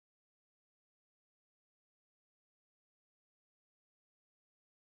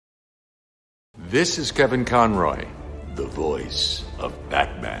This is Kevin Conroy, the voice of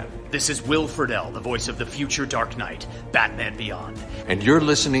Batman. This is Will Friedle, the voice of the future Dark Knight, Batman Beyond. And you're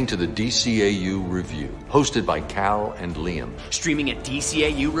listening to the DCAU Review, hosted by Cal and Liam. Streaming at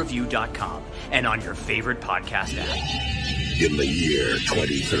DCAUreview.com and on your favorite podcast app. In the year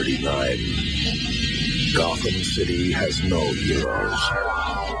 2039, Gotham City has no heroes.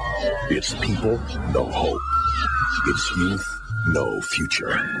 Its people, no hope. Its youth, no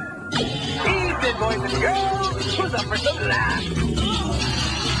future. Evening, boys and girls. Who's up for some laughs?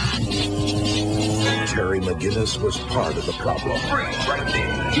 Terry McGinnis was part of the problem.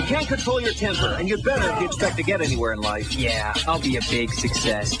 You can't control your temper, and you're better if you expect to get anywhere in life. Yeah, I'll be a big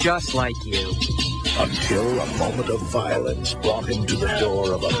success, just like you. Until a moment of violence brought him to the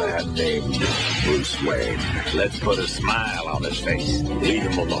door of a man named Bruce Wayne. Let's put a smile on his face. Leave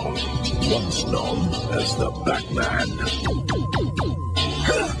him alone. Once known as the Batman.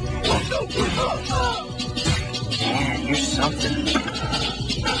 Man, you're something.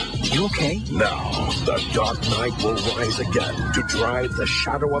 You okay? Now, the Dark Knight will rise again to drive the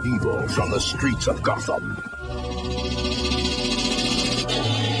shadow of evil from the streets of Gotham.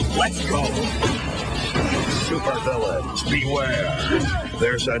 Let's go! Supervillains, beware!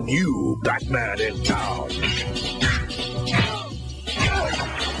 There's a new Batman in town.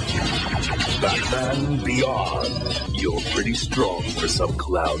 Batman Beyond. You're pretty strong for some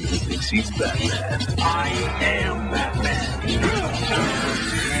clown who thinks he's Batman. I am Batman.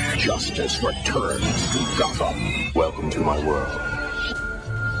 Justice returns to Gotham. Welcome to my world.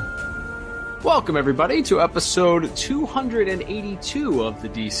 Welcome, everybody, to episode 282 of the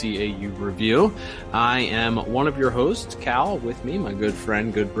DCAU Review. I am one of your hosts, Cal. With me, my good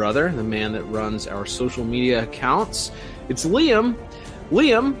friend, good brother, the man that runs our social media accounts. It's Liam.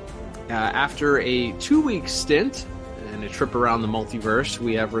 Liam, after a 2-week stint and a trip around the multiverse,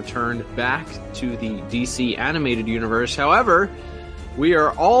 we have returned back to the DC animated universe. However, we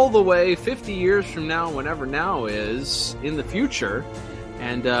are all the way 50 years from now, whenever now is, in the future.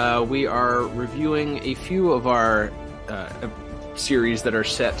 And we are reviewing a few of our series that are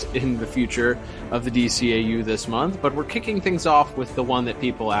set in the future of the DCAU this month. But we're kicking things off with the one that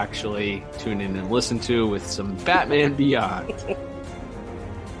people actually tune in and listen to, with some Batman Beyond.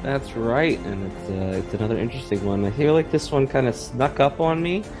 That's right, and it's another interesting one. I feel like this one kind of snuck up on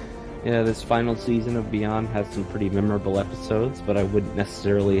me. Yeah, this final season of Beyond has some pretty memorable episodes, but I wouldn't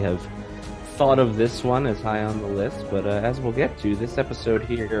necessarily have thought of this one as high on the list. But as we'll get to, this episode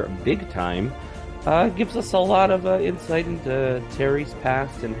here, Big Time, gives us a lot of insight into Terry's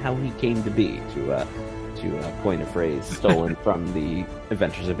past and how he came to be, to coin a phrase stolen from the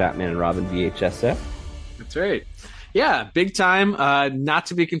Adventures of Batman and Robin VHS set. That's right. Yeah, Big Time, not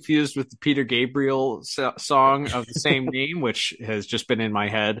to be confused with the Peter Gabriel song of the same name, which has just been in my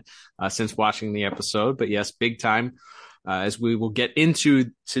head since watching the episode. But yes, Big Time. As we will get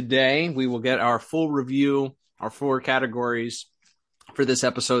into today, we will get our full review, our 4 categories for this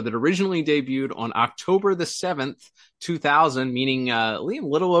episode that originally debuted on October the 7th, 2000, meaning Liam, a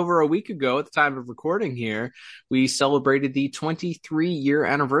little over a week ago at the time of recording here. We celebrated the 23-year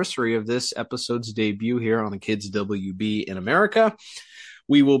anniversary of this episode's debut here on the Kids WB in America.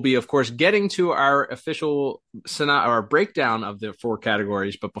 We will be, of course, getting to our official our breakdown of the 4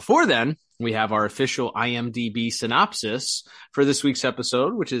 categories. But before then, we have our official IMDb synopsis for this week's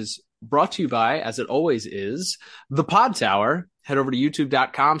episode, which is brought to you by, as it always is, The Pod Tower. Head over to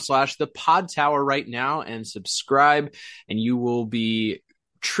youtube.com/The Pod Tower right now and subscribe, and you will be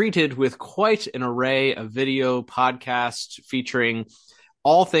treated with quite an array of video podcasts featuring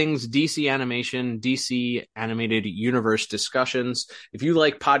all things DC animation, DC animated universe discussions. If you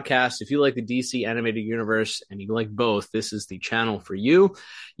like podcasts, if you like the DC animated universe, and you like both, this is the channel for you.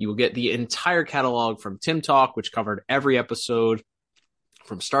 You will get the entire catalog from Tim Talk, which covered every episode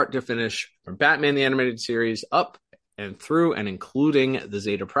from start to finish, from Batman the Animated Series up and through and including the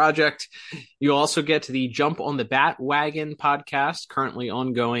Zeta Project. You also get to the Jump on the Bat Wagon podcast, currently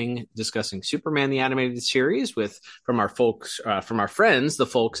ongoing, discussing Superman the Animated Series from our friends, the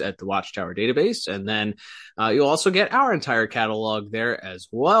folks at the Watchtower Database. And then you'll also get our entire catalog there as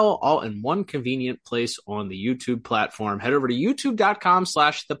well, all in one convenient place on the YouTube platform. Head over to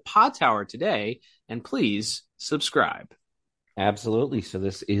youtube.com/The Pod Tower today, and please subscribe. Absolutely. So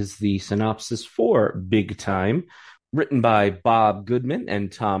this is the synopsis for Big Time, written by Bob Goodman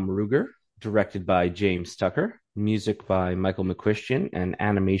and Tom Ruger, directed by James Tucker, music by Michael McChristian, and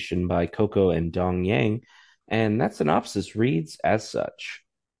animation by Coco and Dong Yang. And that synopsis reads as such.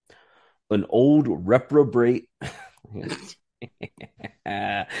 An old reprobate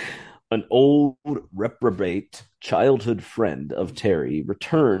An old reprobate childhood friend of Terry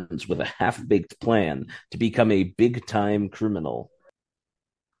returns with a half-baked plan to become a big-time criminal.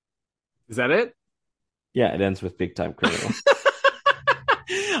 Is that it? Yeah, it ends with big-time criminal.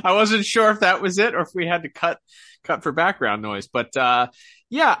 I wasn't sure if that was it or if we had to cut for background noise, but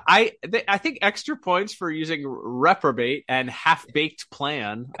yeah, I think extra points for using reprobate and half-baked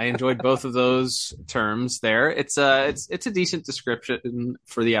plan. I enjoyed both of those terms there. It's a decent description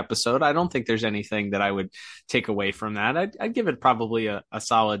for the episode. I don't think there's anything that I would take away from that. I'd give it probably a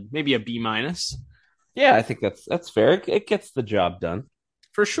solid, maybe a B minus. Yeah, I think that's fair. It gets the job done.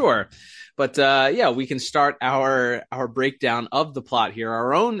 For sure. But yeah, we can start our breakdown of the plot here,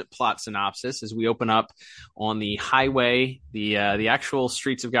 our own plot synopsis, as we open up on the highway, the actual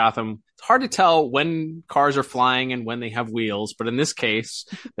streets of Gotham. It's hard to tell when cars are flying and when they have wheels, but in this case,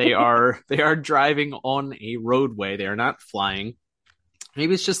 they are driving on a roadway. They are not flying.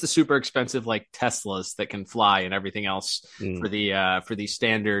 Maybe it's just the super expensive like Teslas that can fly, and everything else for the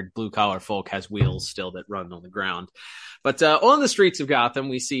standard blue collar folk has wheels still that run on the ground. But on the streets of Gotham,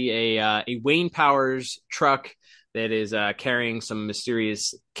 we see a Wayne Powers truck that is carrying some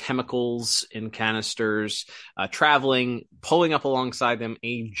mysterious chemicals in canisters, pulling up alongside them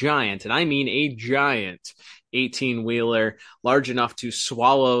a giant, and I mean a giant 18-wheeler, large enough to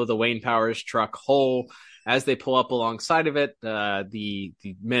swallow the Wayne Powers truck whole. As they pull up alongside of it, the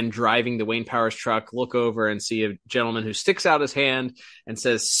men driving the Wayne Powers truck look over and see a gentleman who sticks out his hand and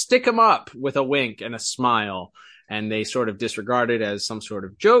says, "Stick 'em up," with a wink and a smile. And they sort of disregard it as some sort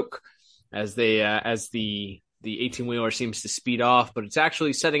of joke as the 18-wheeler seems to speed off, but it's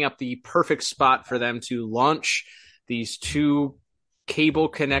actually setting up the perfect spot for them to launch these two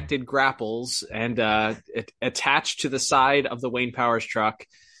cable-connected grapples and attach to the side of the Wayne Powers truck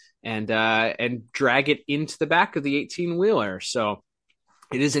and drag it into the back of the 18-wheeler. So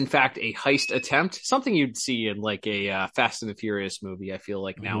it is, in fact, a heist attempt, something you'd see in like a Fast and the Furious movie, I feel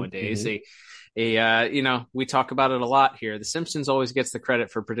like nowadays. We talk about it a lot here. The Simpsons always gets the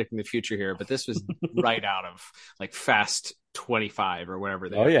credit for predicting the future here, but this was right out of like Fast 25 or whatever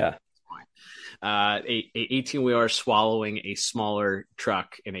they yeah. A 18-wheeler swallowing a smaller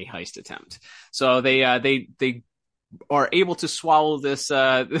truck in a heist attempt. So they are able to swallow this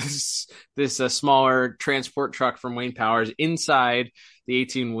smaller transport truck from Wayne Powers inside the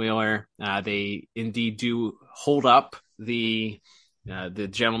 18-wheeler. They indeed do hold up the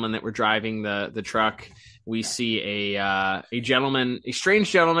gentleman that were driving the truck. We see a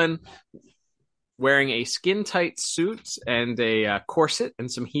strange gentleman wearing a skin-tight suit and a corset and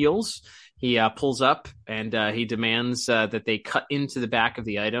some heels. He pulls up and he demands that they cut into the back of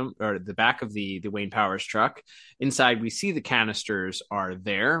the item, or the back of the Wayne Powers truck. Inside, we see the canisters are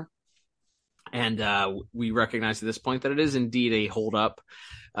there. And we recognize at this point that it is indeed a holdup.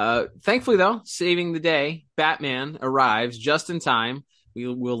 Thankfully, though, saving the day, Batman arrives just in time.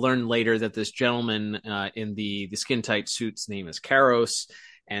 We'll learn later that this gentleman in the skin-tight suit's name is Karos.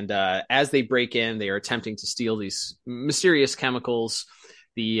 And as they break in, they are attempting to steal these mysterious chemicals.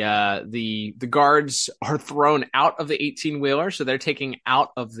 The guards are thrown out of the 18-wheeler, so they're taking out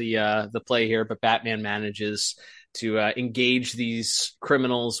of the play here. But Batman manages to engage these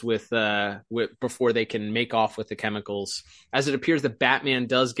criminals with before they can make off with the chemicals. As it appears that Batman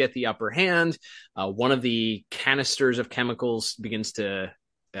does get the upper hand, one of the canisters of chemicals begins to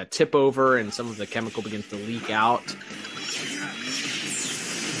tip over, and some of the chemical begins to leak out.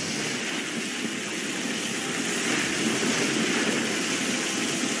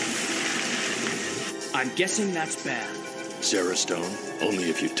 I'm guessing that's bad. Sarah Stone, only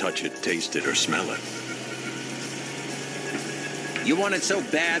if you touch it, taste it, or smell it. You want it so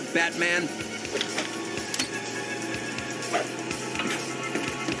bad, Batman?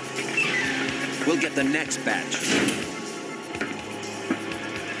 We'll get the next batch.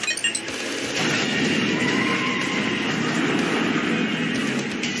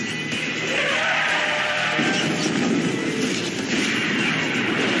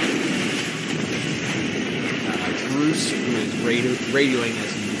 Bruce, who is radioing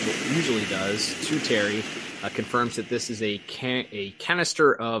as he usually does to Terry, confirms that this is a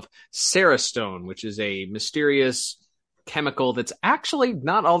canister of Sarastone, which is a mysterious chemical that's actually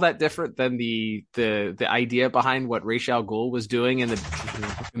not all that different than the idea behind what Ra's al Ghul was doing in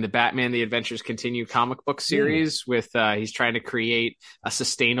the Batman The Adventures Continue comic book series. With he's trying to create a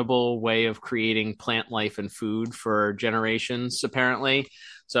sustainable way of creating plant life and food for generations, apparently.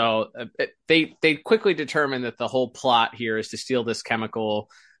 So they quickly determine that the whole plot here is to steal this chemical.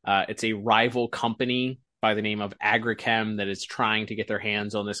 It's a rival company by the name of Agrichem that is trying to get their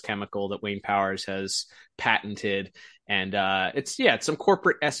hands on this chemical that Wayne Powers has patented. And it's some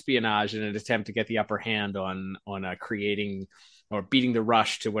corporate espionage in an attempt to get the upper hand on creating or beating the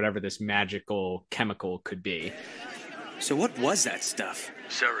rush to whatever this magical chemical could be. So what was that stuff?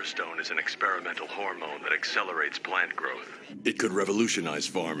 Serostone is an experimental hormone that accelerates plant growth. It could revolutionize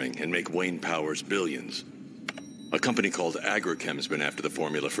farming and make Wayne Powers billions. A company called Agrichem has been after the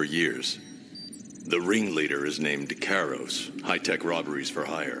formula for years. The ringleader is named Karos, high-tech robberies for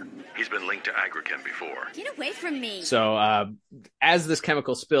hire. He's been linked to Agrichem before. Get away from me. So as this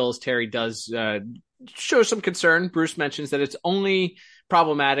chemical spills, Terry does show some concern. Bruce mentions that it's only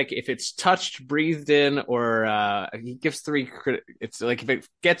problematic if it's touched, breathed in, or he gives 3. It's like if it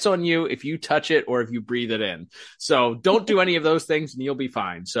gets on you, if you touch it, or if you breathe it in. So don't do any of those things and you'll be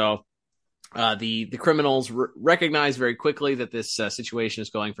fine. So the criminals recognize very quickly that this situation is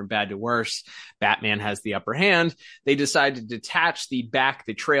going from bad to worse. Batman has the upper hand. They decide to detach the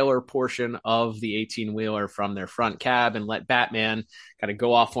trailer portion of the 18-wheeler from their front cab and let Batman kind of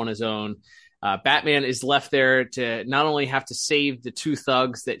go off on his own. Batman is left there to not only have to save the 2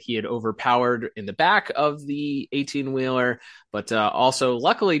 thugs that he had overpowered in the back of the 18-wheeler, but also,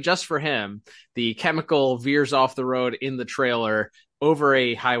 luckily just for him, the chemical veers off the road in the trailer over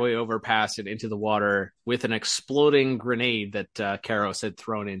a highway overpass and into the water with an exploding grenade that Karos had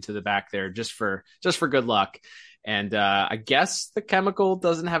thrown into the back there just for good luck. And I guess the chemical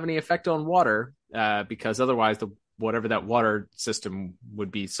doesn't have any effect on water because otherwise whatever that water system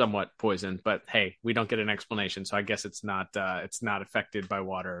would be somewhat poisoned. But hey, we don't get an explanation, so I guess it's not affected by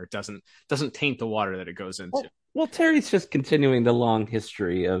water. It doesn't taint the water that it goes into. Well, Terry's just continuing the long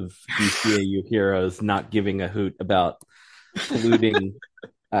history of DCAU heroes not giving a hoot about polluting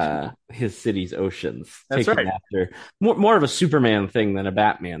his city's oceans. That's right. After more of a Superman thing than a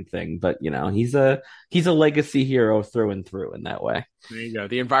Batman thing, but he's a legacy hero through and through in that way. There you go.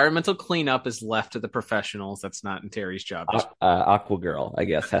 The environmental cleanup is left to the professionals. That's not in Terry's job. Aqua Girl, I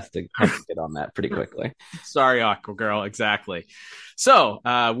guess, has to get on that pretty quickly. Sorry, Aqua Girl. Exactly. So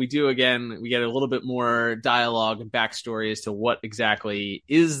we get a little bit more dialogue and backstory as to what exactly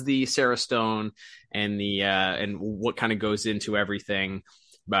is the Serostone and and what kind of goes into everything.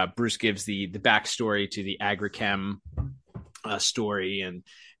 Bruce gives the backstory to the Agrichem story and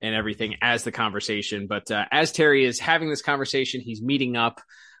everything as the conversation. But as Terry is having this conversation, he's meeting up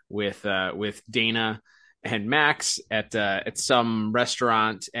with Dana and Max at some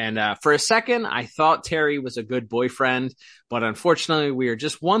restaurant. And for a second, I thought Terry was a good boyfriend, but unfortunately, we are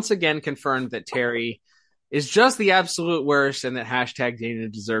just once again confirmed that Terry is just the absolute worst and that #Dana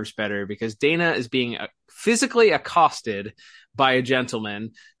deserves better, because Dana is being physically accosted by a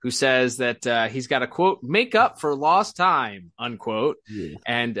gentleman who says that he's got to, quote, make up for lost time, unquote. Yeah.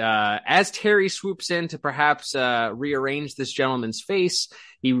 And as Terry swoops in to perhaps rearrange this gentleman's face,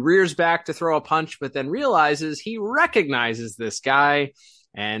 he rears back to throw a punch, but then realizes he recognizes this guy.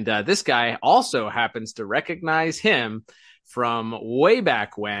 And this guy also happens to recognize him from way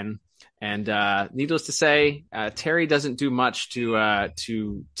back when. And needless to say, Terry doesn't do much to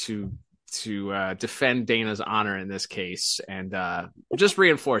defend Dana's honor in this case, and just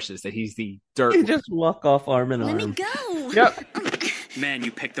reinforces that he's the dirt. You just walk off arm in arm. Let me go. Yep. Man,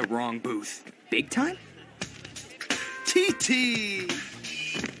 you picked the wrong booth. Big time? TT!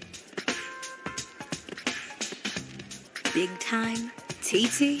 Big time?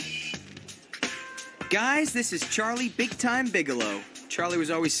 TT? Guys, this is Charlie Big Time Bigelow. Charlie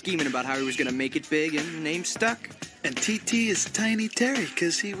was always scheming about how he was going to make it big, and the name stuck. And TT is Tiny Terry,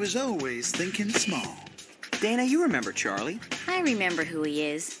 because he was always thinking small. Dana, you remember Charlie. I remember who he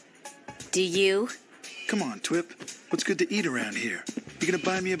is. Do you? Come on, Twip. What's good to eat around here? You gonna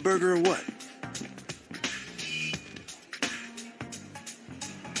buy me a burger or what?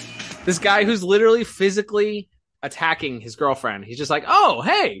 This guy who's literally physically attacking his girlfriend. He's just like, oh,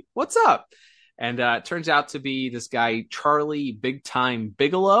 hey, what's up? And it turns out to be this guy, Charlie Big Time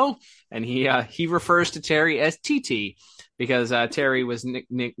Bigelow. And he refers to Terry as TT because Terry was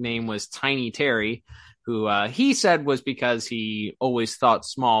nickname was Tiny Terry, who he said was because he always thought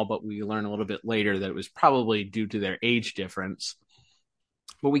small, but we learn a little bit later that it was probably due to their age difference.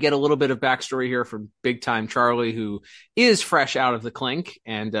 But we get a little bit of backstory here from Big Time Charlie, who is fresh out of the clink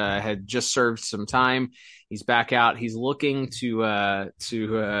and had just served some time. He's back out. He's looking to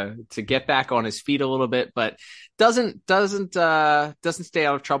get back on his feet a little bit, but doesn't stay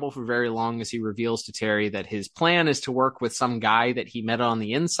out of trouble for very long, as he reveals to Terry that his plan is to work with some guy that he met on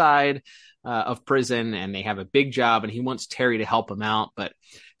the inside of prison, and they have a big job, and he wants Terry to help him out. But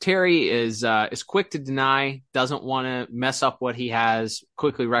Terry is quick to deny, doesn't want to mess up what he has,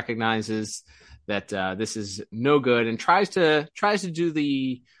 quickly recognizes that this is no good, and tries to do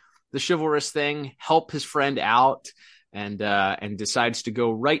the chivalrous thing, help his friend out, and decides to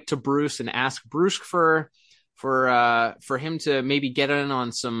go right to Bruce and ask Bruce for him to maybe get in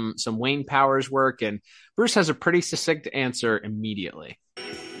on some Wayne Powers work. And Bruce has a pretty succinct answer immediately.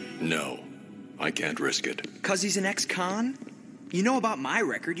 No, I can't risk it. 'Cause he's an ex-con? You know about my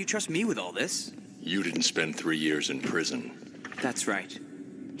record. You trust me with all this. You didn't spend 3 years in prison. That's right.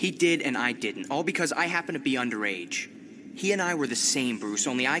 He did and I didn't, all because I happen to be underage. He and I were the same, Bruce,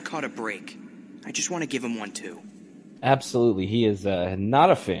 only I caught a break. I just want to give him one, too. Absolutely. He is not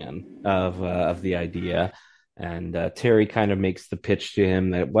a fan of the idea. And Terry kind of makes the pitch to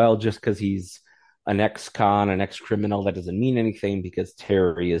him that, well, just because he's an ex-con, an ex-criminal, that doesn't mean anything, because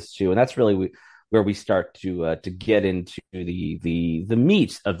Terry is too. And that's really where we start to get into the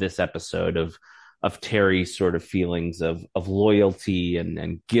meat of this episode of Terry's sort of feelings of loyalty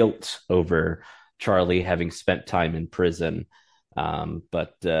and guilt over Charlie having spent time in prison.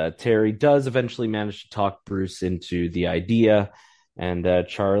 But Terry does eventually manage to talk Bruce into the idea, and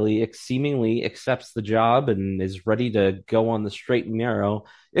Charlie seemingly accepts the job and is ready to go on the straight and narrow,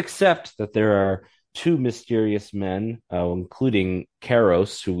 except that there are two mysterious men, including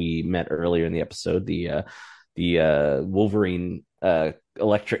Karos, who we met earlier in the episode, the Wolverine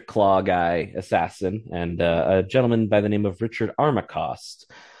electric claw guy assassin, and a gentleman by the name of Richard Armacost,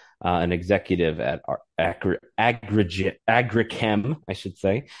 an executive at Agrichem, I should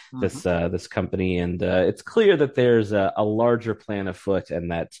say, this company. And it's clear that there's a larger plan afoot,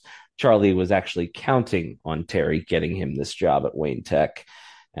 and that Charlie was actually counting on Terry getting him this job at Wayne Tech.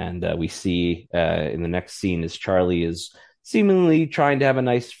 And we see in the next scene as Charlie is seemingly trying to have a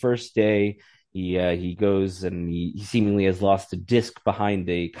nice first day. He goes and he seemingly has lost a disc behind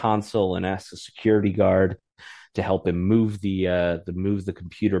a console and asks a security guard to help him move the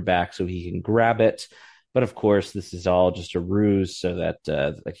computer back so he can grab it. But of course, this is all just a ruse so that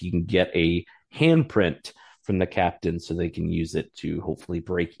he can get a handprint from the captain so they can use it to hopefully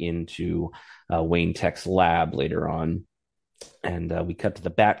break into Wayne Tech's lab later on. And we cut to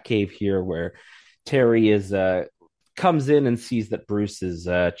the Batcave here, where Terry comes in and sees that Bruce is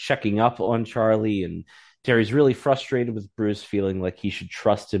checking up on Charlie, and Terry's really frustrated with Bruce, feeling like he should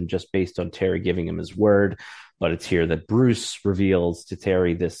trust him just based on Terry giving him his word. But it's here that Bruce reveals to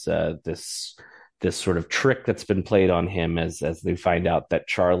Terry this sort of trick that's been played on him, as they find out that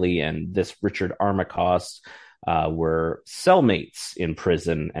Charlie and this Richard Armacost were cellmates in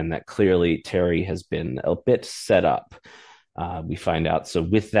prison, and that clearly Terry has been a bit set up. We find out, so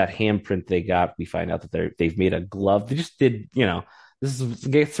with that handprint they got, we find out that they've made a glove. They just did, this is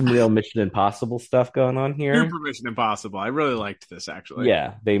get some real Mission Impossible stuff going on here. Super Mission Impossible. I really liked this, actually.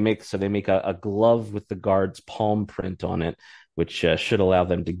 Yeah, they make a glove with the guard's palm print on it, which should allow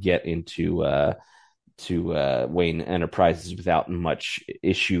them to get into Wayne Enterprises without much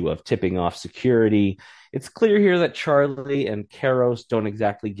issue of tipping off security. It's clear here that Charlie and Karos don't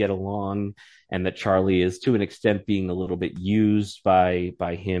exactly get along, and that Charlie is to an extent being a little bit used by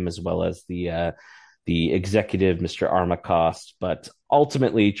him, as well as the executive, Mr. Armacost. But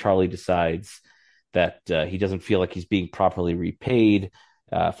ultimately, Charlie decides that he doesn't feel like he's being properly repaid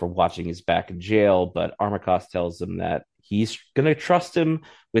for watching his back in jail. But Armacost tells him that he's going to trust him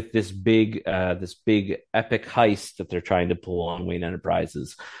with this big epic heist that they're trying to pull on Wayne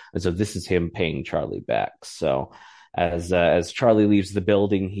Enterprises. And so this is him paying Charlie back. So as Charlie leaves the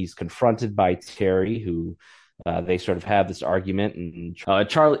building, he's confronted by Terry, who they sort of have this argument, and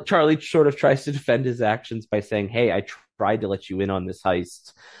Charlie sort of tries to defend his actions by saying, "Hey, I tried to let you in on this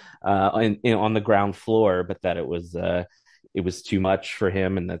heist on the ground floor, but that it was too much for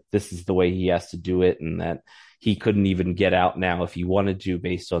him, and that this is the way he has to do it, and that he couldn't even get out now if he wanted to,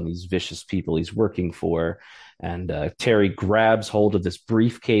 based on these vicious people he's working for." And Terry grabs hold of this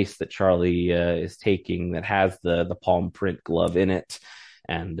briefcase that Charlie is taking that has the palm print glove in it.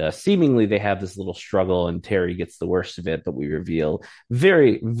 And seemingly they have this little struggle, and Terry gets the worst of it. But we reveal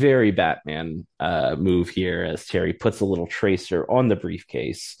very, very Batman move here, as Terry puts a little tracer on the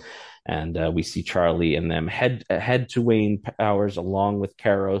briefcase. And we see Charlie and them head to Wayne Powers, along with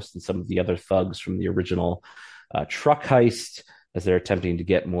Karos and some of the other thugs from the original truck heist, as they're attempting to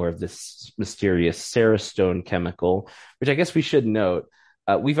get more of this mysterious Sarah chemical, which I guess we should note.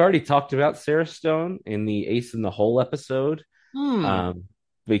 We've already talked about Sarah in the Ace in the Hole episode,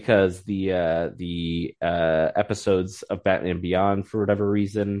 because the episodes of Batman Beyond, for whatever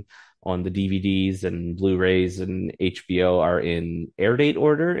reason, on the DVDs and Blu-rays and HBO are in air date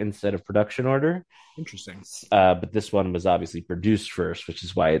order instead of production order. Interesting. But this one was obviously produced first, which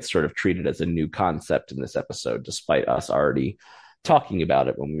is why it's sort of treated as a new concept in this episode, despite us already talking about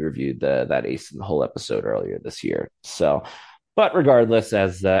it when we reviewed that Ace in the Hole episode earlier this year. So, but regardless,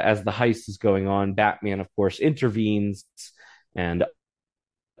 as the heist is going on, Batman, of course, intervenes, and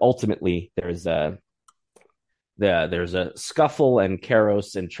ultimately there's a scuffle, and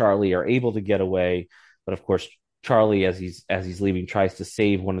Karos and Charlie are able to get away. But of course, Charlie, as he's leaving, tries to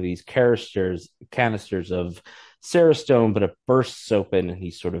save one of these canisters of Sarastone, but it bursts open and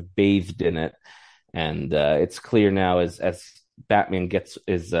he's sort of bathed in it. And it's clear now as Batman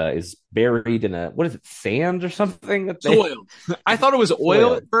is buried in what is it, sand or something? Oil. I thought it was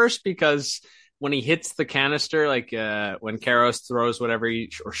oil at first, because when he hits the canister, like when Karos throws whatever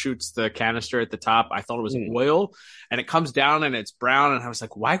or shoots the canister at the top, I thought it was oil, and it comes down and it's brown. And I was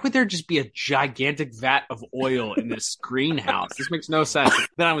like, why would there just be a gigantic vat of oil in this greenhouse? This makes no sense.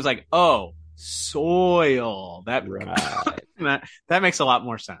 Then I was like, oh, soil. That makes a lot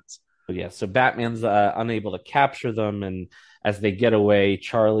more sense. But yeah, so Batman's unable to capture them, and as they get away,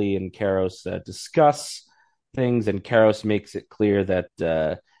 Charlie and Karos discuss things, and Karos makes it clear that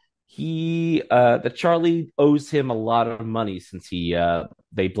that Charlie owes him a lot of money, since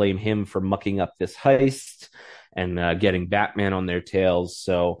they blame him for mucking up this heist and getting Batman on their tails.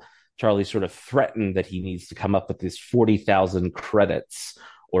 So Charlie sort of threatened that he needs to come up with this 40,000 credits,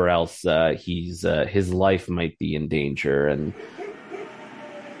 or else his life might be in danger. And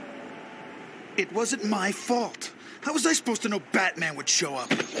it wasn't my fault. How was I supposed to know Batman would show up?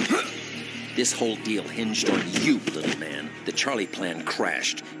 This whole deal hinged on you, little man. The Charlie plan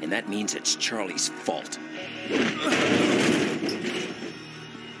crashed, and that means it's Charlie's fault.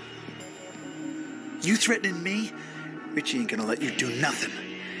 You threatening me? Richie ain't gonna let you do nothing.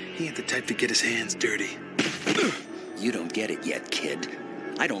 He ain't the type to get his hands dirty. You don't get it yet, kid.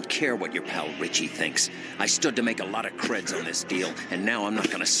 I don't care what your pal Richie thinks. I stood to make a lot of creds on this deal, and now I'm not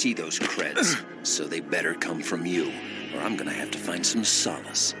gonna see those creds. So they better come from you, or I'm gonna have to find some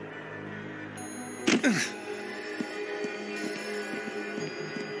solace.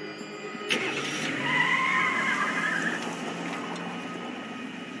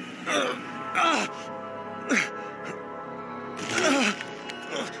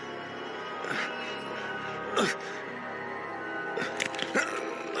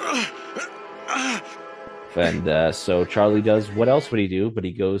 And so Charlie does, what else would he do? But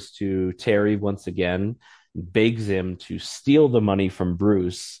he goes to Terry once again, begs him to steal the money from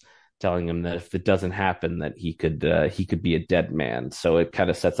Bruce, telling him that if it doesn't happen, that he could be a dead man. So it kind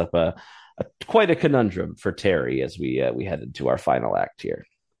of sets up a quite a conundrum for Terry as we head into our final act here.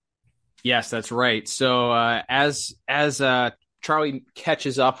 Yes, that's right. So as Charlie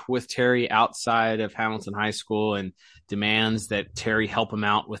catches up with Terry outside of Hamilton High School and demands that Terry help him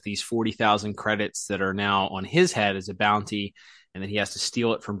out with these 40,000 credits that are now on his head as a bounty, and that he has to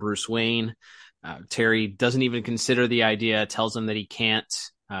steal it from Bruce Wayne. Terry doesn't even consider the idea, tells him that he can't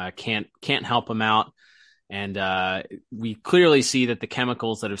help him out. And we clearly see that the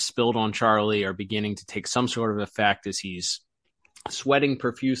chemicals that have spilled on Charlie are beginning to take some sort of effect, as he's sweating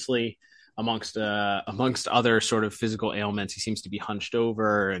profusely amongst other sort of physical ailments. He seems to be hunched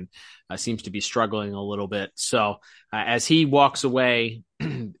over and seems to be struggling a little bit. So as he walks away,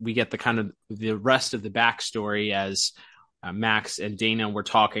 we get the rest of the backstory as Max and Dana were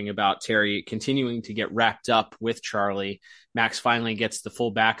talking about Terry continuing to get wrapped up with Charlie. Max finally gets the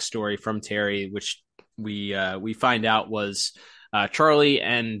full backstory from Terry, which we find out was Charlie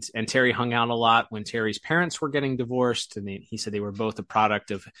and Terry hung out a lot when Terry's parents were getting divorced, and he said they were both a product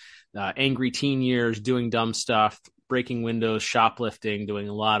of angry teen years, doing dumb stuff, breaking windows, shoplifting, doing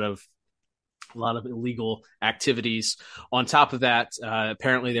a lot of illegal activities. On top of that,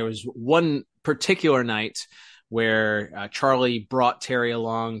 apparently there was one particular night where Charlie brought Terry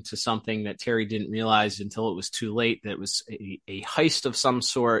along to something that Terry didn't realize until it was too late, that it was a heist of some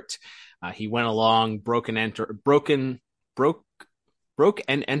sort. He went along, broke in and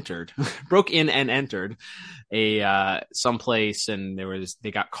entered a someplace, and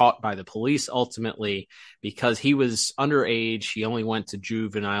they got caught by the police ultimately because he was underage. He only went to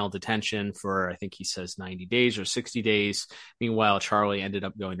juvenile detention for, I think he says 90 days or 60 days. Meanwhile, Charlie ended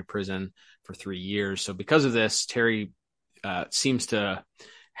up going to prison for 3 years. So because of this, Terry seems to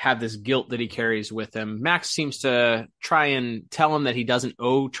have this guilt that he carries with him. Max seems to try and tell him that he doesn't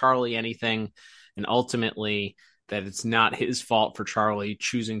owe Charlie anything, and ultimately that it's not his fault for Charlie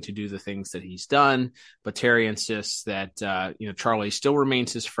choosing to do the things that he's done. But Terry insists that Charlie still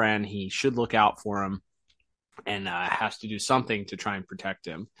remains his friend. He should look out for him and has to do something to try and protect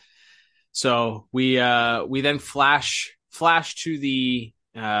him. So we then flash to the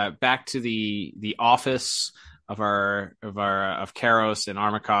back to the office of Karos and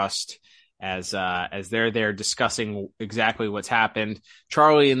Armacost as they're there discussing exactly what's happened.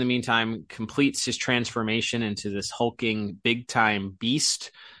 Charlie, in the meantime, completes his transformation into this hulking big time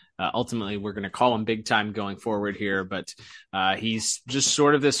beast. Ultimately, we're going to call him Big Time going forward here, but he's just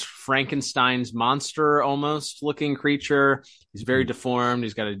sort of this Frankenstein's monster almost looking creature. He's very deformed.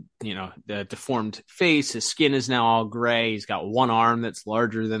 He's got a deformed face. His skin is now all gray. He's got one arm that's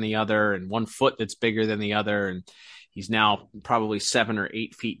larger than the other and one foot that's bigger than the other. And he's now probably 7 or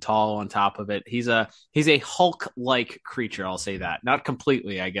 8 feet tall on top of it. He's a Hulk-like creature, I'll say that. Not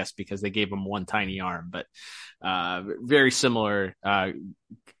completely, I guess, because they gave him one tiny arm, but very similar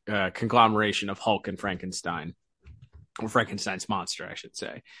conglomeration of Hulk and Frankenstein, or Frankenstein's monster, I should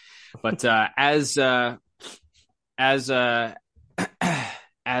say. But as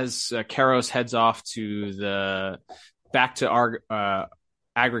Karos heads off back to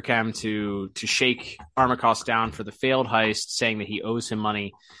Agrichem to shake Armacost down for the failed heist, saying that he owes him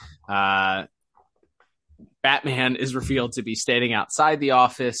money, Batman is revealed to be standing outside the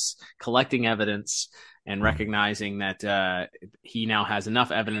office collecting evidence and recognizing that he now has enough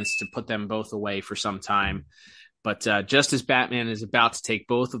evidence to put them both away for some time. But just as Batman is about to take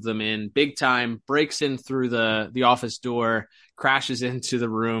both of them in, Big Time breaks in through the office door, crashes into the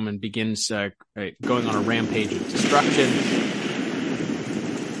room, and begins going on a rampage of destruction.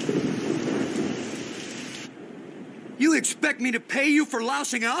 You expect me to pay you for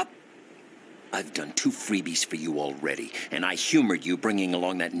lousing up? I've done 2 freebies for you already, and I humored you bringing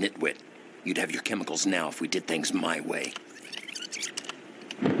along that nitwit. You'd have your chemicals now if we did things my way.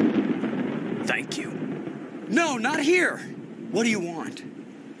 Thank you. No, not here. What do you want?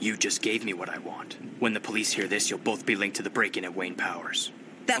 You just gave me what I want. When the police hear this, you'll both be linked to the break-in at Wayne Powers.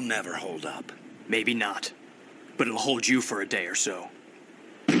 That'll never hold up. Maybe not, but it'll hold you for a day or so.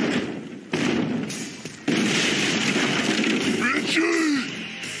 Richie!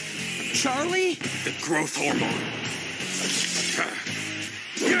 Charlie? The growth hormone.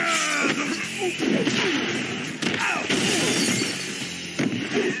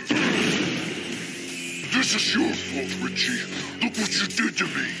 This is your fault, Richie. Look what you did to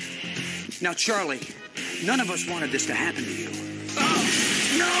me. Now, Charlie, none of us wanted this to happen to you.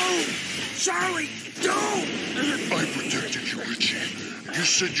 No! Charlie, don't! I protected you, Richie. You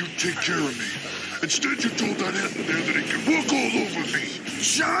said you'd take care of me. Instead, you told that ant in there that he could walk all over me.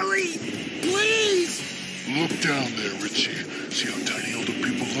 Charlie, please! Look down there, Richie. See how tiny all the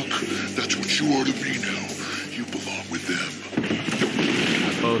people look? That's what you are to me now. You belong with them.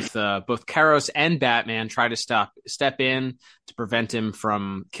 Both Karos and Batman try to step in to prevent him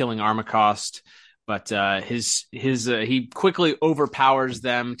from killing Armacost, but he quickly overpowers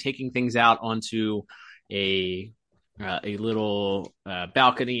them, taking things out onto a little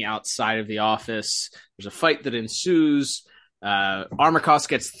balcony outside of the office. There's a fight that ensues. Armacost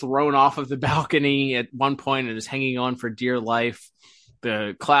gets thrown off of the balcony at one point and is hanging on for dear life.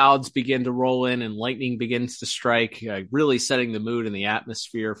 The clouds begin to roll in and lightning begins to strike, really setting the mood and the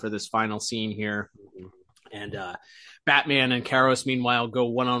atmosphere for this final scene here. And Batman and Karos, meanwhile, go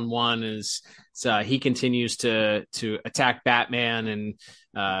one-on-one as he continues to attack Batman.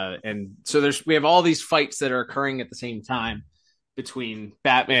 And so we have all these fights that are occurring at the same time between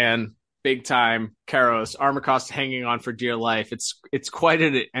Batman, Big Time, Karos, Armacost hanging on for dear life. It's quite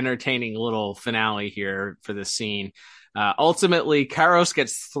an entertaining little finale here for this scene. Ultimately, Karos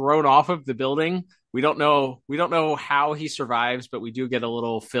gets thrown off of the building. We don't know how he survives, but we do get a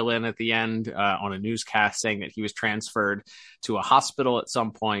little fill in at the end on a newscast saying that he was transferred to a hospital at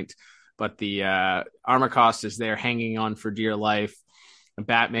some point. But the Armacost is there hanging on for dear life.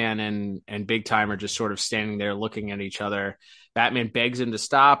 Batman and Big Time are just sort of standing there looking at each other. Batman begs him to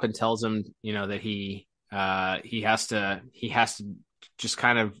stop and tells him, that he has to just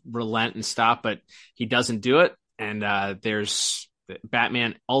kind of relent and stop, but he doesn't do it. And there's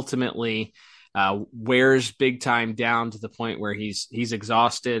Batman ultimately wears Big Time down to the point where he's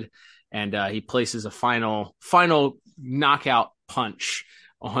exhausted, and he places a final knockout punch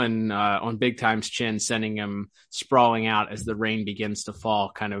on Big Time's chin, sending him sprawling out as the rain begins to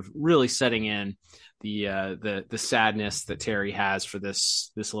fall, kind of really setting in the sadness that Terry has for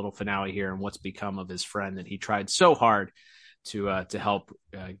this little finale here and what's become of his friend that he tried so hard to help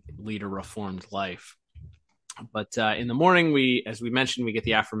lead a reformed life. But in the morning, as we mentioned, we get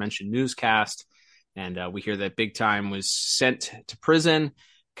the aforementioned newscast, and we hear that Big Time was sent to prison.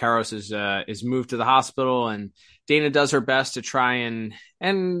 Karos is moved to the hospital, and Dana does her best to try and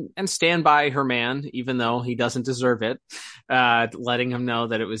stand by her man, even though he doesn't deserve it, letting him know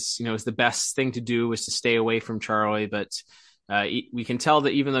that it was the best thing to do was to stay away from Charlie. But we can tell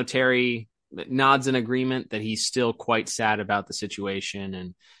that even though Terry nods in agreement, that he's still quite sad about the situation,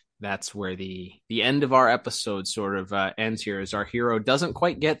 and that's where the end of our episode sort of ends here, as our hero doesn't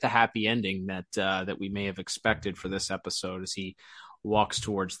quite get the happy ending that we may have expected for this episode as he walks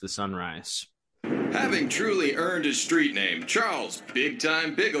towards the sunrise. Having truly earned his street name, Charles Big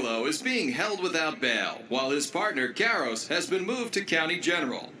Time Bigelow is being held without bail, while his partner, Karos, has been moved to County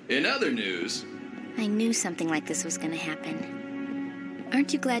General. In other news... I knew something like this was going to happen.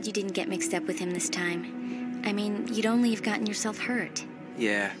 Aren't you glad you didn't get mixed up with him this time? I mean, you'd only have gotten yourself hurt.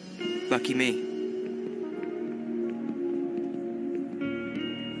 Yeah, lucky me.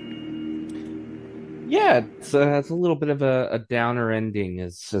 Yeah, it's a little bit of a downer ending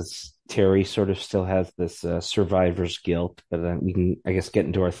as Terry sort of still has this survivor's guilt, but we can, I guess, get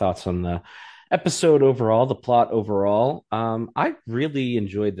into our thoughts on the episode overall, the plot overall. I really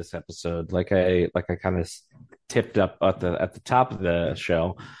enjoyed this episode. Like I kind of tipped up at the top of the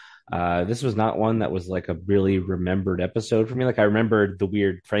show. This was not one that was like a really remembered episode for me. Like I remembered the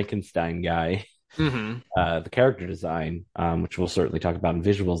weird Frankenstein guy. Mm-hmm. The character design, which we'll certainly talk about in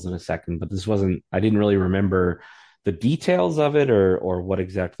visuals in a second, but I didn't really remember the details of it or what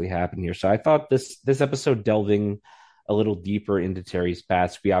exactly happened here. So I thought this episode delving a little deeper into Terry's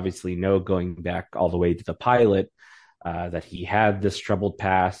past. We obviously know, going back all the way to the pilot, that he had this troubled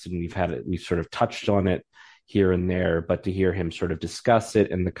past, and we've sort of touched on it here and there, but to hear him sort of discuss it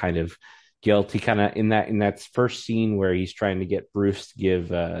and the kind of guilt he kind of in that first scene where he's trying to get Bruce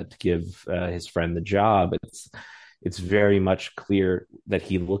to give his friend the job, it's very much clear that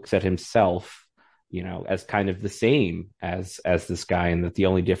he looks at himself, as kind of the same as this guy, and that the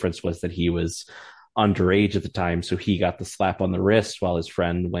only difference was that he was underage at the time, so he got the slap on the wrist while his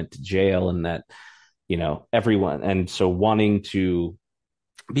friend went to jail, and that everyone, and so wanting to,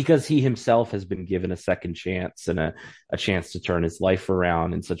 because he himself has been given a second chance and a chance to turn his life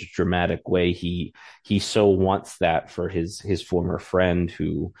around in such a dramatic way, he so wants that for his former friend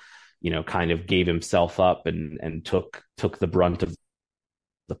who, kind of gave himself up and took the brunt of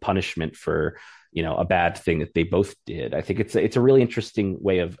the punishment for, a bad thing that they both did. I think it's a really interesting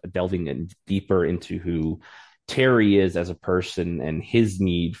way of delving in deeper into who Terry is as a person and his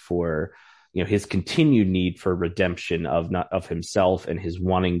need for, his continued need for redemption of himself, and his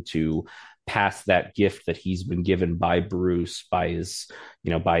wanting to pass that gift that he's been given by Bruce, by his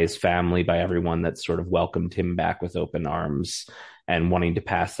family, by everyone that sort of welcomed him back with open arms, and wanting to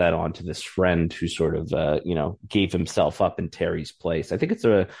pass that on to this friend who sort of, gave himself up in Terry's place. I think it's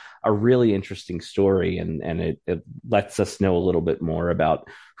a really interesting story, and it lets us know a little bit more about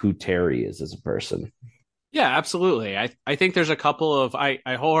who Terry is as a person. Yeah, absolutely. I think there's a couple of, I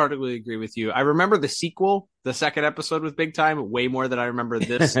wholeheartedly agree with you. I remember the sequel, the second episode with Big Time, way more than I remember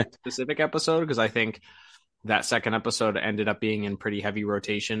this specific episode, because I think that second episode ended up being in pretty heavy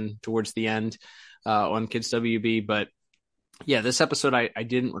rotation towards the end on Kids WB. But yeah, this episode, I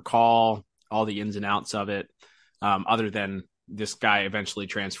didn't recall all the ins and outs of it, other than this guy eventually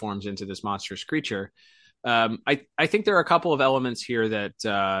transforms into this monstrous creature. I think there are a couple of elements here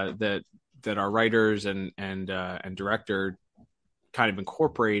that our writers and director kind of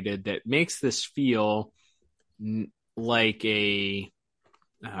incorporated that makes this feel like maybe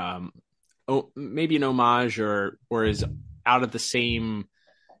an homage or is out of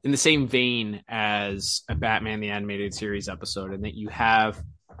in the same vein as a Batman the Animated Series episode, and that you have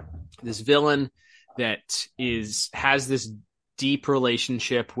this villain that has this deep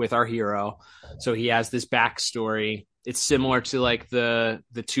relationship with our hero. So he has this backstory. It's similar to like the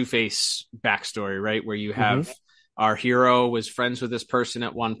Two-Face backstory, right? Where you have our hero was friends with this person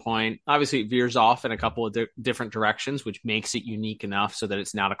at one point. Obviously, it veers off in a couple of different directions, which makes it unique enough so that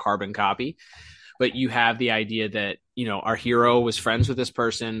it's not a carbon copy. But you have the idea that, our hero was friends with this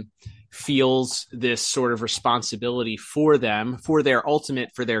person, feels this sort of responsibility for them, for their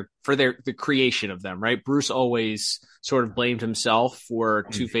the creation of them, right? Bruce always sort of blamed himself for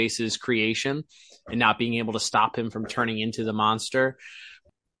Two-Face's creation and not being able to stop him from turning into the monster.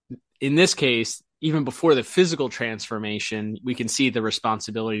 In this case, even before the physical transformation, we can see the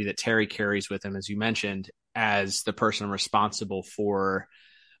responsibility that Terry carries with him, as you mentioned, as the person responsible for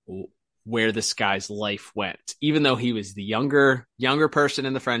where this guy's life went. Even though he was the younger person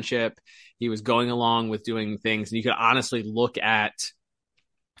in the friendship, he was going along with doing things. And you could honestly look at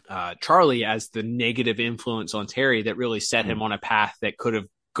Charlie as the negative influence on Terry that really set him on a path that could have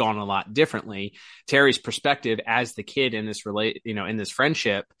gone a lot differently. Terry's perspective as the kid in this in this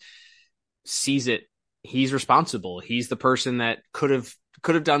friendship sees it. He's responsible. He's the person that could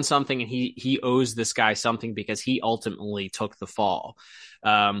have done something, and he owes this guy something because he ultimately took the fall.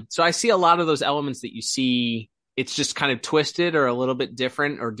 So I see a lot of those elements that you see it's just kind of twisted or a little bit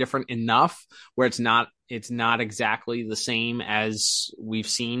different or different enough where it's not exactly the same as we've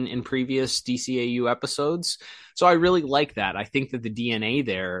seen in previous DCAU episodes. So I really like that. I think that the DNA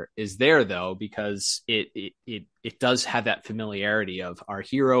there is there, though, because it does have that familiarity of our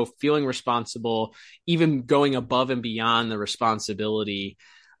hero feeling responsible, even going above and beyond the responsibility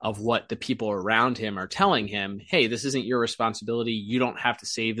of what the people around him are telling him. Hey, this isn't your responsibility. You don't have to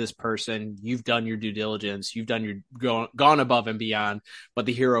save this person. You've done your due diligence. You've done gone above and beyond. But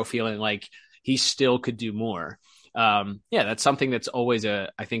the hero feeling like he still could do more. That's something that's always I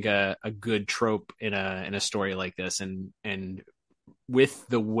think a good trope in a story like this. And with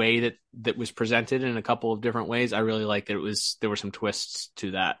the way that was presented in a couple of different ways, I really like that there were some twists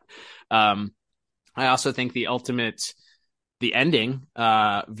to that. I also think the ending,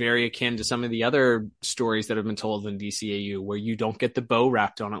 very akin to some of the other stories that have been told in DCAU, where you don't get the bow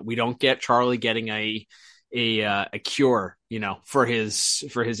wrapped on it. We don't get Charlie getting a cure, for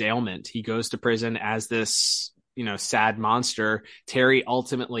his ailment. He goes to prison as this, sad monster. Terry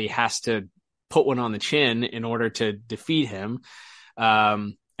ultimately has to put one on the chin in order to defeat him.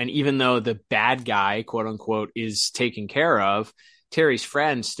 And even though the bad guy, quote unquote, is taken care of, Terry's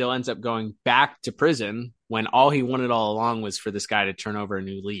friend still ends up going back to prison when all he wanted all along was for this guy to turn over a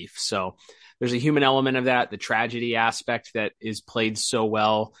new leaf. So there's a human element of that, the tragedy aspect that is played so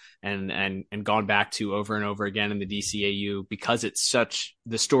well and gone back to over and over again in the DCAU, because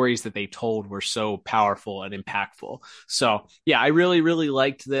the stories that they told were so powerful and impactful. So yeah, I really, really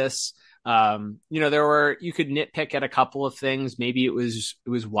liked this. You could nitpick at a couple of things. Maybe it was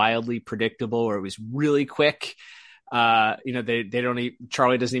wildly predictable, or it was really quick. Charlie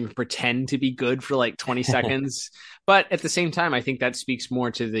doesn't even pretend to be good for like 20 seconds. But at the same time, I think that speaks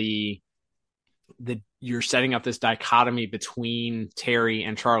more to the you're setting up this dichotomy between Terry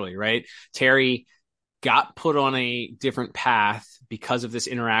and Charlie, right? Terry got put on a different path because of this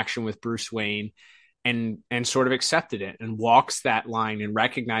interaction with Bruce Wayne, and sort of accepted it and walks that line and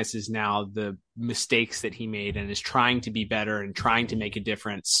recognizes now the mistakes that he made and is trying to be better and trying to make a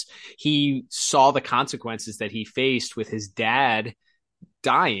difference. He saw the consequences that he faced with his dad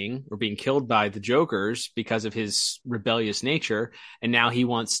dying or being killed by the Jokers because of his rebellious nature. And now he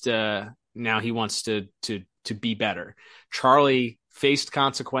wants to be better. Charlie faced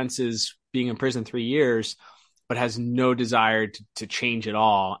consequences being in prison 3 years, but has no desire to change at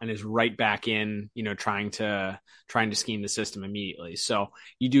all, and is right back in, trying to scheme the system immediately. So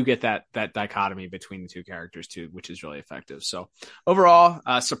you do get that dichotomy between the two characters too, which is really effective. So overall,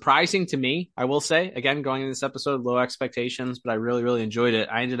 surprising to me, I will say, again, going into this episode, low expectations, but I really, really enjoyed it.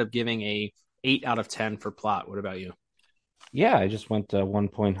 I ended up giving a 8 out of 10 for plot. What about you? Yeah, I just went 1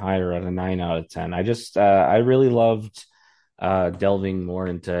 point higher at a 9 out of 10. I really loved delving more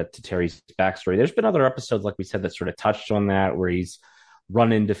into Terry's backstory. There's been other episodes, like we said, that sort of touched on that, where he's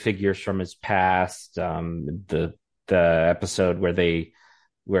run into figures from his past. The episode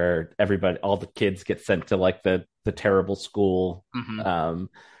where everybody, all the kids get sent to like the terrible school, or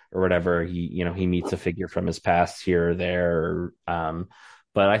whatever. He meets a figure from his past here or there.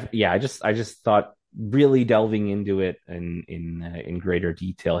 But I just thought really delving into it in greater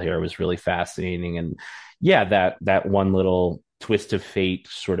detail here was really fascinating. And yeah, that one little twist of fate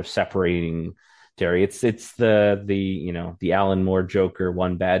sort of separating Terry. It's the Alan Moore Joker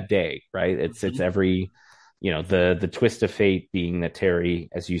one bad day, right? It's every, the twist of fate being that Terry,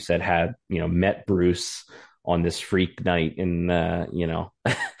 as you said, had, met Bruce on this freak night and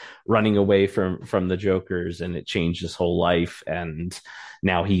running away from the Jokers, and it changed his whole life. And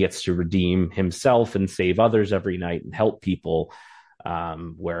now he gets to redeem himself and save others every night and help people.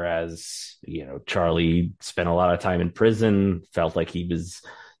 Whereas, Charlie spent a lot of time in prison, felt like he was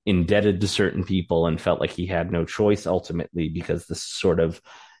indebted to certain people, and felt like he had no choice ultimately, because this is sort of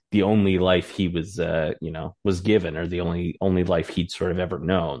the only life he was given, or the only life he'd sort of ever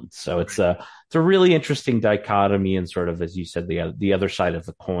known. So it's a really interesting dichotomy, and sort of, as you said, the other side of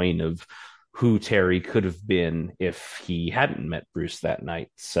the coin of who Terry could have been if he hadn't met Bruce that night.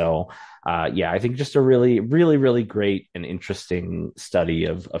 So, I think just a really, really, really great and interesting study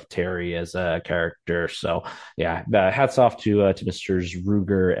of Terry as a character. So, hats off to Mr.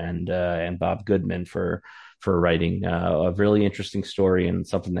 Ruger and Bob Goodman for writing a really interesting story, and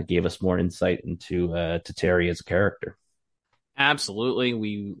something that gave us more insight into to Terry as a character. Absolutely.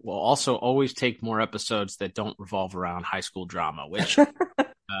 We will also always take more episodes that don't revolve around high school drama, which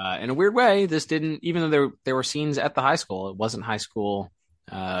in a weird way, this didn't, even though there were scenes at the high school, it wasn't high school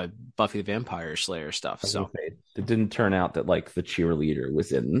Buffy the Vampire Slayer stuff. So it didn't turn out that like the cheerleader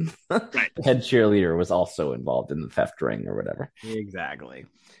was in the head cheerleader was also involved in the theft ring or whatever. Exactly.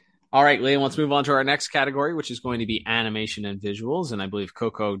 All right, Liam, let's move on to our next category, which is going to be animation and visuals. And I believe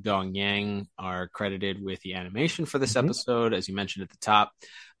Coco Dong Yang are credited with the animation for this episode, as you mentioned at the top.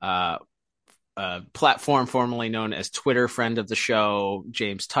 Platform formerly known as Twitter, friend of the show,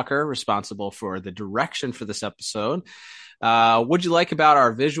 James Tucker, responsible for the direction for this episode. What'd you like about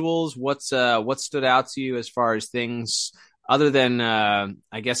our visuals? What stood out to you as far as things other than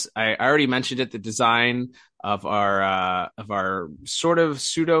I guess I already mentioned it, the design of our sort of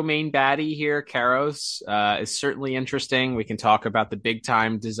pseudo main baddie here, Karos, is certainly interesting. We can talk about the big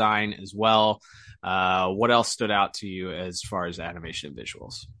time design as well. What else stood out to you as far as animation and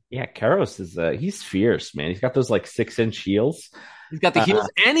visuals? Yeah, Karos is he's fierce, man. He's got those like 6-inch heels. He's got the heels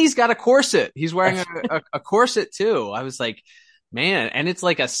and he's got a corset. He's wearing a corset too. I was like, man, and it's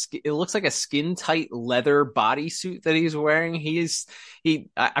like it looks like a skin tight leather bodysuit that he's wearing.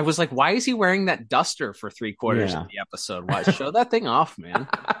 I was like, why is he wearing that duster for 3/4 of the episode? Why show that thing off, man?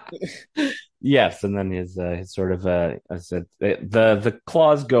 Yes, and then his sort of I said the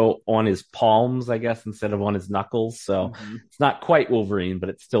claws go on his palms, I guess, instead of on his knuckles. So it's not quite Wolverine, but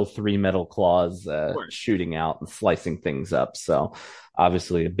it's still 3 metal claws shooting out and slicing things up. So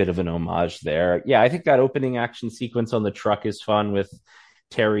obviously a bit of an homage there. Yeah, I think that opening action sequence on the truck is fun, with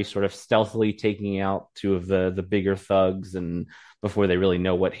Terry sort of stealthily taking out 2 of the bigger thugs, and before they really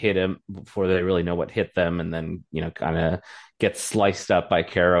know what hit them, and then kind of gets sliced up by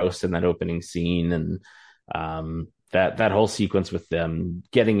Karos in that opening scene. And that whole sequence with them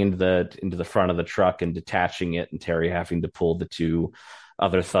getting into the front of the truck and detaching it, and Terry having to pull the 2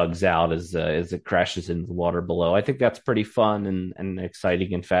 other thugs out as it crashes into the water below. I think that's pretty fun and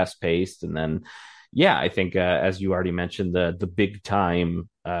exciting and fast paced. And then, yeah, I think as you already mentioned, the big time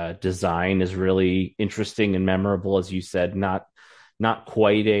design is really interesting and memorable, as you said. Not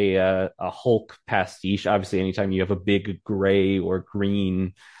quite a Hulk pastiche. Obviously, anytime you have a big gray or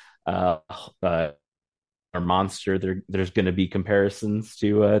green or monster, there's going to be comparisons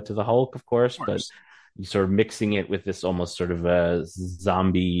to the Hulk, of course. But you sort of mixing it with this almost sort of a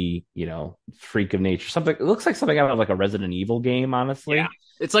zombie, freak of nature. Something, it looks like something out of like a Resident Evil game, honestly. Yeah.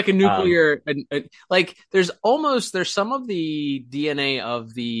 It's like a nuclear, like there's some of the DNA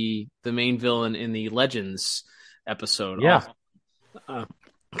of the main villain in the Legends episode. Yeah.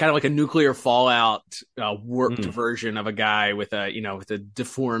 Kind of like a nuclear fallout warped version of a guy with a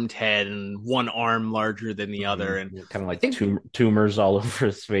deformed head and one arm larger than the other, and kind of like tumors all over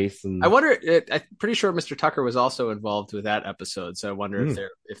his face. And I wonder, I'm pretty sure Mr. Tucker was also involved with that episode, so I wonder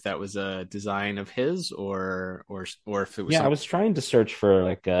if that was a design of his or if it was. Yeah, I was trying to search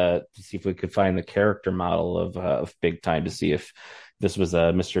for to see if we could find the character model of Big Time, to see if this was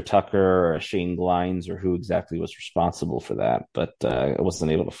a Mr. Tucker or a Shane Glines or who exactly was responsible for that, but I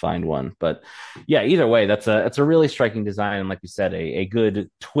wasn't able to find one. But yeah, either way, that's a really striking design, and like you said, a good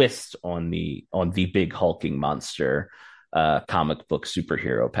twist on the big hulking monster comic book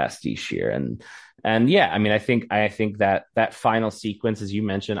superhero pastiche here. And yeah, I mean, I think that final sequence, as you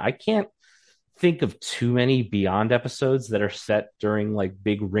mentioned, I can't think of too many Beyond episodes that are set during like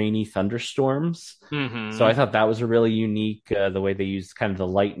big rainy thunderstorms. So I thought that was a really unique, the way they used kind of the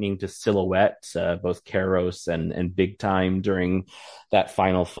lightning to silhouette both Karos and Big Time during that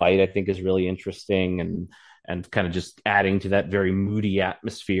final fight, I think is really interesting, and kind of just adding to that very moody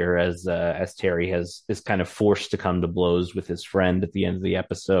atmosphere as Terry is kind of forced to come to blows with his friend at the end of the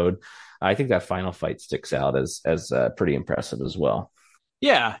episode. I think that final fight sticks out as pretty impressive as well.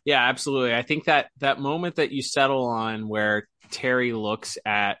 Yeah, absolutely. I think that moment that you settle on, where Terry looks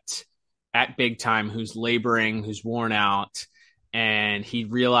at Big Time, who's laboring, who's worn out, and he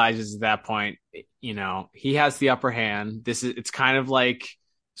realizes at that point, he has the upper hand. It's kind of like,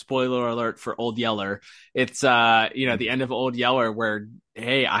 spoiler alert for Old Yeller. It's the end of Old Yeller, where,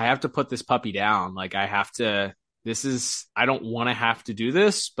 hey, I have to put this puppy down. Like, I don't want to have to do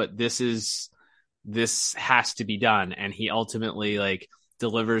this, but this has to be done. And he ultimately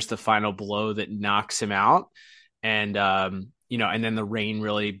delivers the final blow that knocks him out. And, and then the rain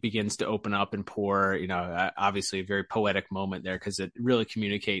really begins to open up and pour, obviously a very poetic moment there, because it really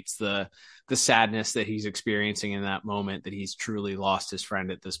communicates the sadness that he's experiencing in that moment, that he's truly lost his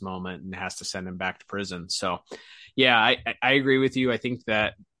friend at this moment and has to send him back to prison. So yeah, I agree with you. I think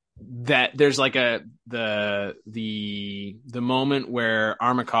that there's like the moment where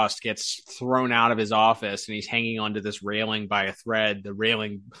Armacost gets thrown out of his office and he's hanging onto this railing by a thread. The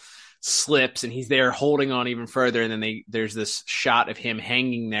railing slips and he's there holding on even further, and then there's this shot of him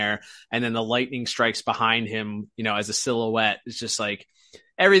hanging there, and then the lightning strikes behind him, as a silhouette. It's just like,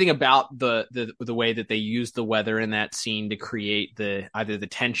 everything about the way that they use the weather in that scene to create either the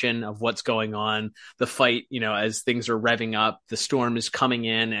tension of what's going on, the fight, as things are revving up, the storm is coming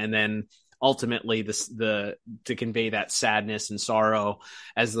in, and then ultimately to convey that sadness and sorrow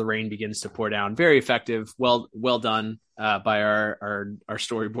as the rain begins to pour down. Very effective. Well done by our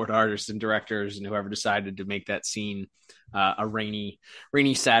storyboard artists and directors and whoever decided to make that scene a rainy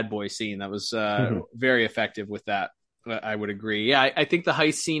sad boy scene. That was very effective with that. I would agree. Yeah, I think the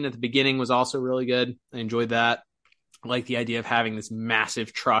heist scene at the beginning was also really good. I enjoyed that. I like the idea of having this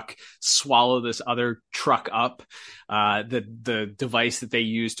massive truck swallow this other truck up. The device that they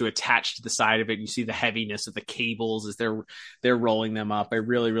use to attach to the side of it, you see the heaviness of the cables as they're rolling them up. I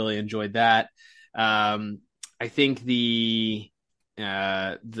really, really enjoyed that. I think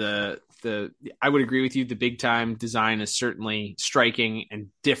I would agree with you. The big time design is certainly striking and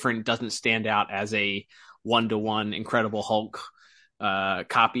different. Doesn't stand out as a 1-to-1 Incredible Hulk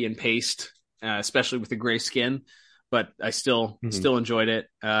copy and paste, especially with the gray skin. But I still enjoyed it.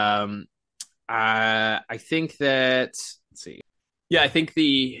 I think that, let's see. Yeah, I think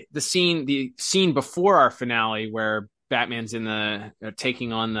the scene before our finale where Batman's in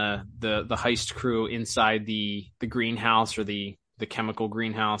taking on the heist crew inside the greenhouse or the chemical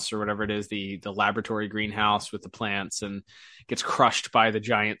greenhouse or whatever it is, the laboratory greenhouse with the plants, and gets crushed by the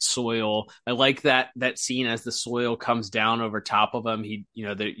giant soil. I like that scene as the soil comes down over top of him.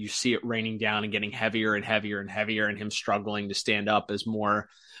 You see it raining down and getting heavier and heavier and heavier, and him struggling to stand up as more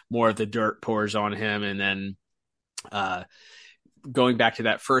of the dirt pours on him. And then going back to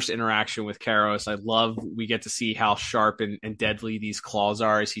that first interaction with Kairos, I love we get to see how sharp and deadly these claws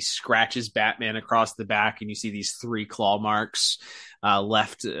are as he scratches Batman across the back, and you see these 3 claw marks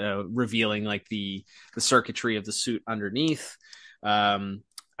left, revealing like the circuitry of the suit underneath.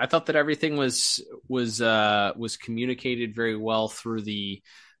 I thought that everything was communicated very well through the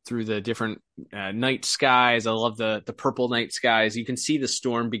different night skies. I love the purple night skies. You can see the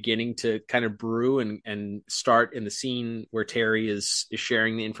storm beginning to kind of brew and start in the scene where Terry is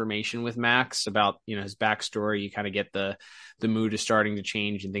sharing the information with Max about, his backstory. You kind of get the mood is starting to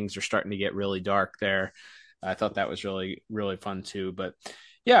change and things are starting to get really dark there. I thought that was really, really fun too. But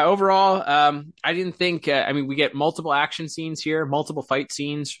yeah, overall, I didn't think, we get multiple action scenes here, multiple fight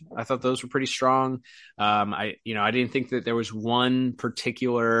scenes. I thought those were pretty strong. I didn't think that there was one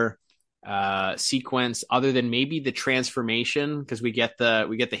particular sequence other than maybe the transformation, because we get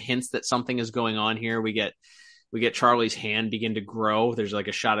the hints that something is going on here. We get Charlie's hand begin to grow. There's like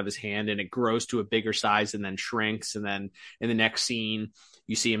a shot of his hand and it grows to a bigger size and then shrinks. And then in the next scene,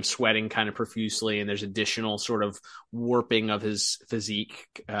 you see him sweating kind of profusely, and there's additional sort of warping of his physique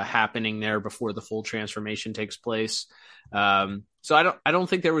happening there before the full transformation takes place. So I don't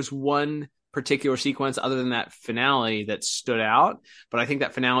think there was one particular sequence other than that finale that stood out, but I think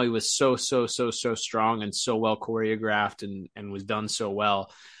that finale was so strong and so well choreographed and was done so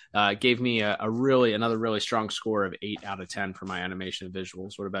well. Gave me another really strong score of 8 out of 10 for my animation and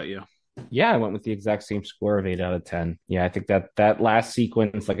visuals. What about you? Yeah, I went with the exact same score of 8 out of 10. Yeah, I think that last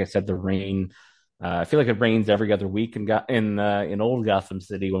sequence, like I said, the rain. I feel like it rains every other week in old Gotham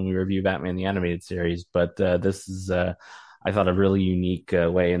City when we review Batman the Animated Series. But this is, I thought, a really unique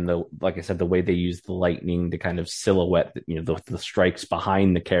way. And like I said, the way they use the lightning to kind of silhouette, the strikes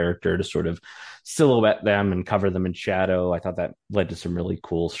behind the character to sort of silhouette them and cover them in shadow. I thought that led to some really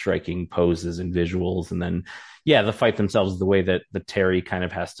cool, striking poses and visuals. And then, yeah, the fight themselves, the way that the Terry kind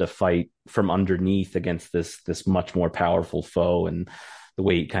of has to fight from underneath against this much more powerful foe, and the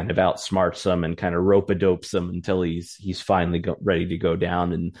way he kind of outsmarts them and kind of rope-a-dopes them until he's finally ready to go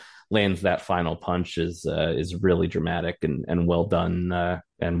down and lands that final punch is really dramatic and well done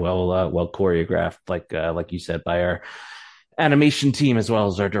and well choreographed, like you said, by our animation team as well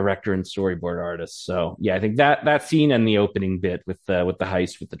as our director and storyboard artists. So yeah, I think that scene and the opening bit with the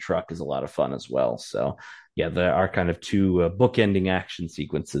heist with the truck is a lot of fun as well. So yeah, there are kind of 2 bookending action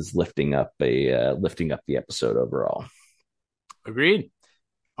sequences lifting up the episode overall. Agreed.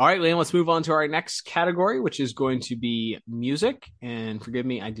 All right, Liam, let's move on to our next category, which is going to be music. And forgive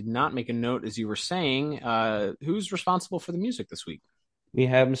me, I did not make a note as you were saying. Who's responsible for the music this week? We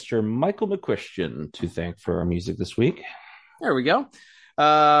have Mr. Michael McChristian to thank for our music this week. There we go.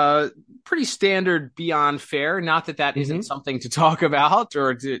 Pretty standard beyond fair. Not that isn't something to talk about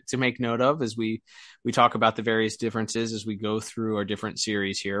or to make note of as we talk about the various differences as we go through our different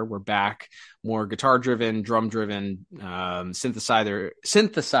series here. We're back more guitar driven, drum driven, synthesizer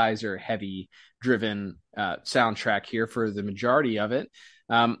heavy driven soundtrack here for the majority of it.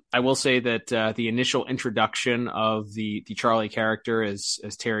 I will say that the initial introduction of the Charlie character as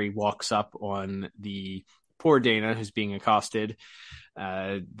Terry walks up on the poor Dana, who's being accosted.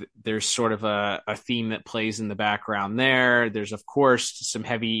 There's sort of a theme that plays in the background there. There's, of course, some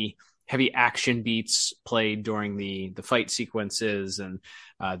heavy action beats played during the fight sequences and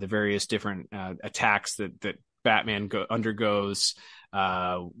the various different attacks that Batman undergoes.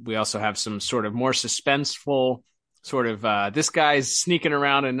 We also have some sort of more suspenseful sort of this guy's sneaking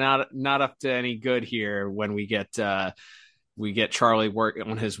around and not up to any good here when we get Charlie work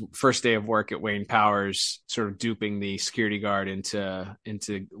on his first day of work at Wayne Powers, sort of duping the security guard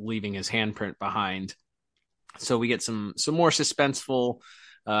into leaving his handprint behind. So we get some more suspenseful,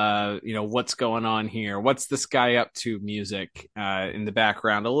 what's going on here? What's this guy up to? Music in the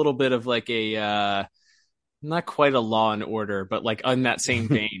background, a little bit of like a not quite a Law and Order, but like on that same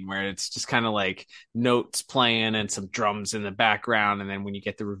vein where it's just kind of like notes playing and some drums in the background. And then when you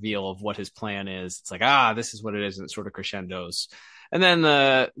get the reveal of what his plan is, it's like, this is what it is. And it sort of crescendos. And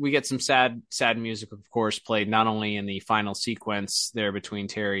then we get some sad music, of course, played not only in the final sequence there between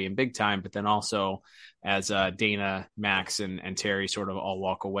Terry and Big Time, but then also as Dana, Max, and Terry sort of all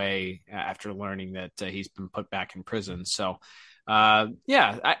walk away after learning that he's been put back in prison. So, I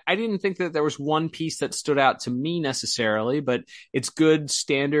didn't think that there was one piece that stood out to me necessarily, but it's good,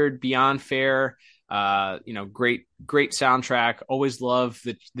 standard, beyond fair. Great soundtrack. Always love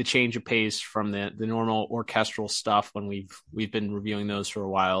the change of pace from the normal orchestral stuff when we've been reviewing those for a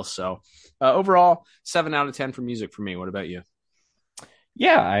while. So overall, 7 out of 10 for music for me. What about you?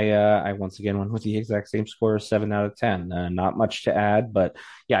 Yeah, I once again went with the exact same score, 7 out of 10. Not much to add, but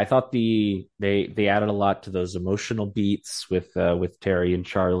yeah, I thought they added a lot to those emotional beats with Terry and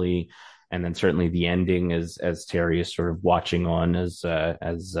Charlie, and then certainly the ending as Terry is sort of watching on as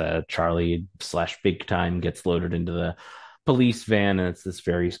Charlie / Big Time gets loaded into the police van, and it's this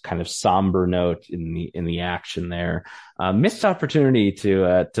very kind of somber note in the action there. Missed opportunity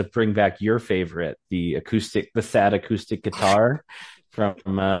to bring back your favorite, the sad acoustic guitar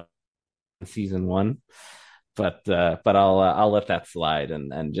from season 1, but I'll let that slide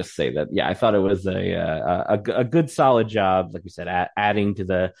and just say that I thought it was a good solid job, like we said, adding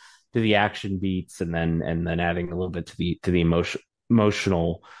to the action beats and then adding a little bit to the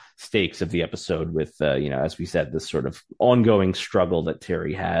emotional stakes of the episode with as we said, this sort of ongoing struggle that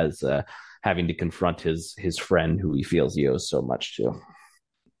Terry has having to confront his friend who he feels he owes so much to.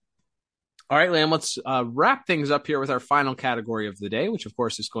 All right, Lamb, let's wrap things up here with our final category of the day, which, of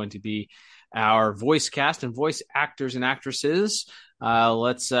course, is going to be our voice cast and voice actors and actresses.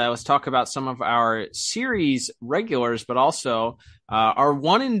 Let's talk about some of our series regulars, but also our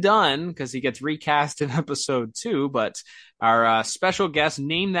one and done, because he gets recast in episode 2, but our special guest,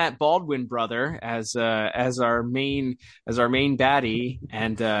 Name That Baldwin Brother, as our main baddie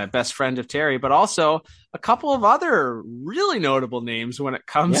and best friend of Terry, but also a couple of other really notable names when it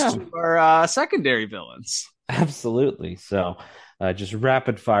comes to our secondary villains. Absolutely. So just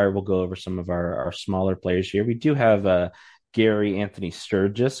rapid fire, we'll go over some of our smaller players here. We do have Gary Anthony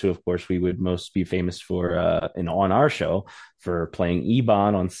Sturgis, who of course we would most be famous for on our show for playing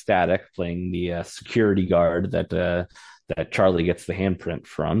Ebon on Static, playing the security guard that Charlie gets the handprint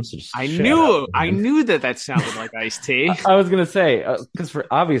from. So I knew that sounded like Ice-T. I was gonna say because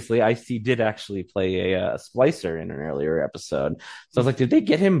obviously Ice-T did actually play a splicer in an earlier episode, so I was like, did they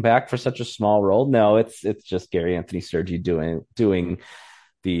get him back for such a small role? No, it's just Gary Anthony Sturgis doing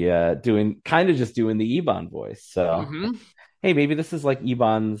the Ebon voice. So. Mm-hmm. Hey, maybe this is like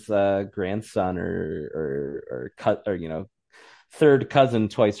Ebon's grandson or third cousin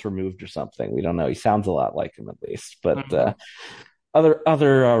twice removed or something. We don't know. He sounds a lot like him at least. But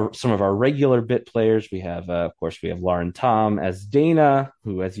other some of our regular bit players, we have of course we have Lauren Tom as Dana,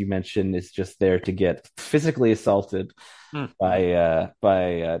 who, as you mentioned, is just there to get physically assaulted by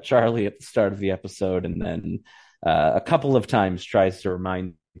Charlie at the start of the episode, and then a couple of times tries to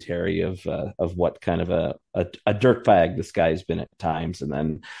remind Terry of what kind of a dirtbag this guy's been at times, and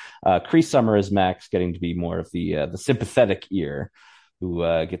then Cree Summer is Max, getting to be more of the sympathetic ear who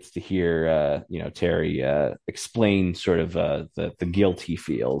gets to hear Terry explain sort of the guilt he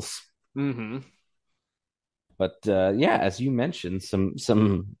feels. Mm-hmm. But as you mentioned, for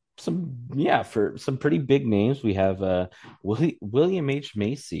some pretty big names, we have William H.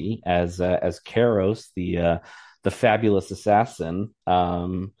 Macy as Karos, the fabulous assassin.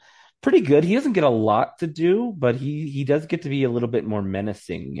 Pretty good. He doesn't get a lot to do, but he does get to be a little bit more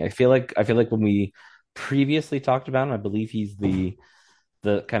menacing. I feel like when we previously talked about him, I believe he's the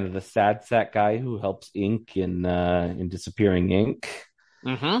kind of the sad sack guy who helps Ink in Disappearing Ink.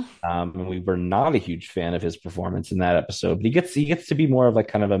 Mm-hmm. And we were not a huge fan of his performance in that episode, but he gets to be more of like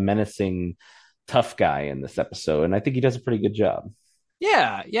kind of a menacing, tough guy in this episode, and I think he does a pretty good job.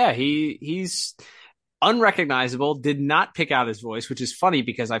 Yeah, he's unrecognizable, did not pick out his voice, which is funny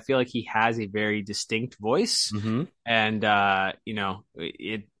because I feel like he has a very distinct voice. And I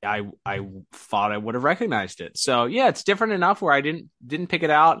thought I would have recognized it. So yeah, it's different enough where I didn't pick it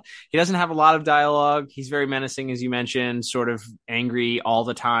out. He doesn't have a lot of dialogue. He's very menacing, as you mentioned, sort of angry all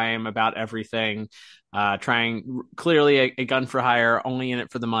the time about everything, trying clearly a gun for hire, only in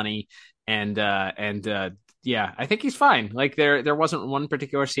it for the money. And yeah, I think he's fine. Like there wasn't one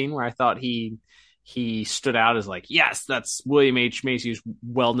particular scene where I thought he stood out as like, yes, that's William H. Macy, who's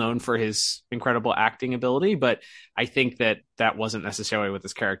well known for his incredible acting ability. But I think that wasn't necessarily what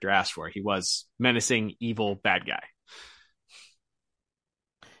this character asked for. He was menacing, evil, bad guy.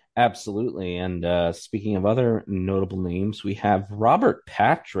 Absolutely. And speaking of other notable names, we have Robert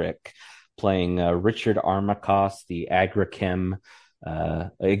Patrick playing Richard Armacost, the Agrichem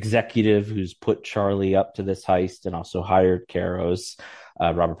executive who's put Charlie up to this heist and also hired Karos.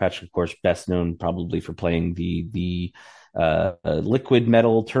 Robert Patrick, of course, best known probably for playing the liquid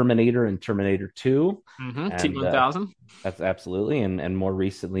metal Terminator in Terminator 2. T-1000. That's absolutely. And more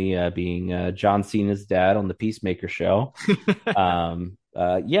recently being John Cena's dad on the Peacemaker show.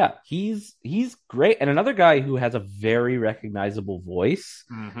 Yeah, he's great. And another guy who has a very recognizable voice,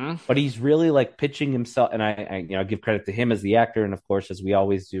 but he's really like pitching himself. And I give credit to him as the actor. And of course, as we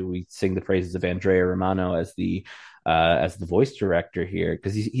always do, we sing the praises of Andrea Romano as the voice director here,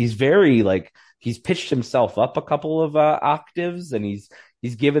 because he's very like, he's pitched himself up a couple of octaves, and he's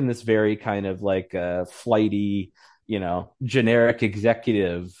given this very kind of like flighty, generic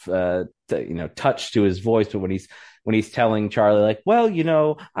executive touch to his voice. But when he's telling Charlie, like,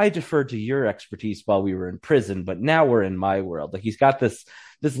 well, I deferred to your expertise while we were in prison, but now we're in my world. Like, he's got this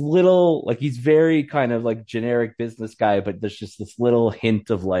little, like, he's very kind of like generic business guy, but there's just this little hint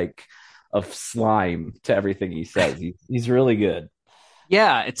of slime to everything he says. He's really good.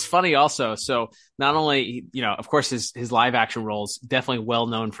 Yeah, it's funny also. So not only, of course, his live action roles, definitely well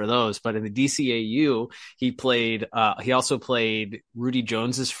known for those, but in the DCAU, he also played Rudy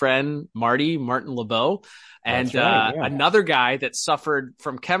Jones's friend, Martin LeBeau, and another guy that suffered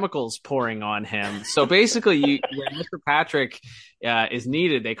from chemicals pouring on him. So basically, when Mr. Patrick is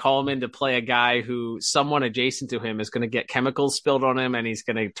needed, they call him in to play a guy who someone adjacent to him is going to get chemicals spilled on him, and he's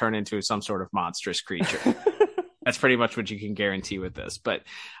going to turn into some sort of monstrous creature. That's pretty much what you can guarantee with this. But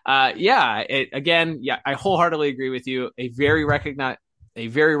I wholeheartedly agree with you. A very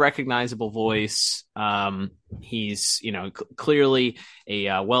recognizable voice. He's clearly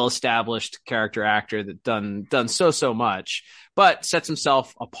a well-established character actor that done so much, but sets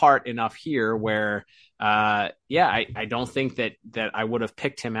himself apart enough here where I don't think that I would have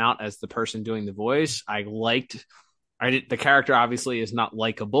picked him out as the person doing the voice. The character obviously is not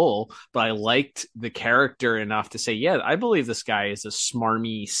likable, but I liked the character enough to say, yeah, I believe this guy is a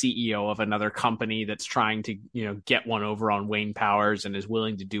smarmy CEO of another company that's trying to, get one over on Wayne Powers and is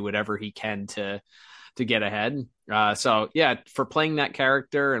willing to do whatever he can to get ahead. So yeah, for playing that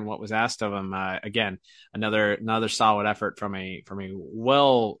character and what was asked of him, again, another solid effort from a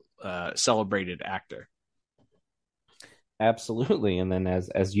well celebrated actor. Absolutely. And then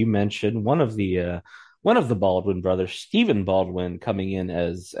as you mentioned, one of the Baldwin brothers, Stephen Baldwin, coming in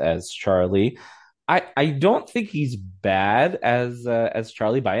as Charlie. I don't think he's bad as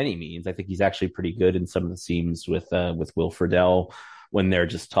Charlie by any means. I think he's actually pretty good in some of the scenes with Will Friedle when they're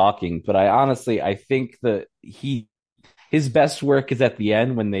just talking. But I think that his best work is at the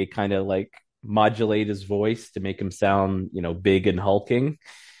end when they kind of like modulate his voice to make him sound, big and hulking.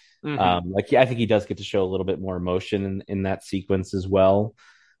 I think he does get to show a little bit more emotion in that sequence as well.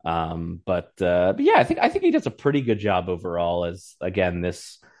 But yeah, I think he does a pretty good job overall as, again,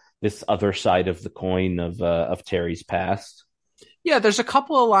 this other side of the coin of Terry's past. Yeah, there's a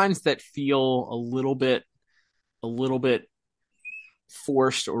couple of lines that feel a little bit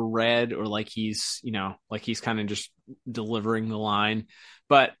forced or read, or like he's kind of just delivering the line.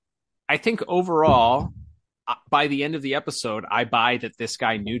 But I think overall, by the end of the episode, I buy that this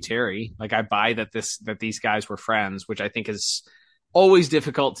guy knew Terry. Like, I buy that these guys were friends, which I think is always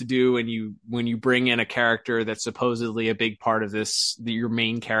difficult to do when you bring in a character that's supposedly a big part of your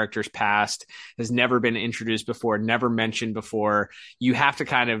main character's past, has never been introduced before, never mentioned before. You have to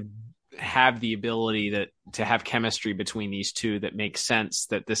kind of have the ability to have chemistry between these two that makes sense,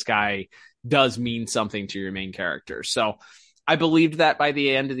 that this guy does mean something to your main character. So I believed that by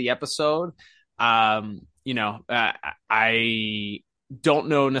the end of the episode. I don't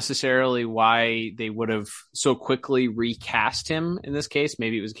know necessarily why they would have so quickly recast him in this case.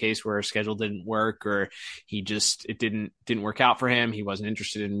 Maybe it was a case where a schedule didn't work, or it didn't work out for him. He wasn't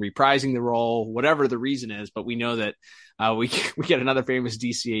interested in reprising the role, whatever the reason is. But we know that we get another famous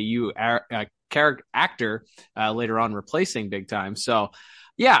DCAU actor later on replacing Big Time. So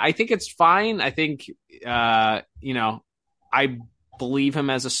yeah, I think it's fine. I think I believe him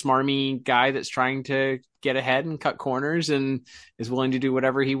as a smarmy guy that's trying to get ahead and cut corners and is willing to do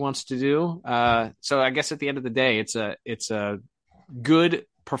whatever he wants to do. So I guess at the end of the day, it's a good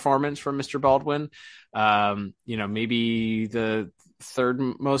performance from Mr. Baldwin. Maybe the third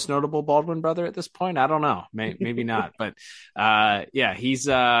most notable Baldwin brother at this point. I don't know. Maybe not. But he does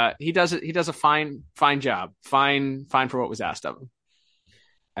a fine job. Fine for what was asked of him.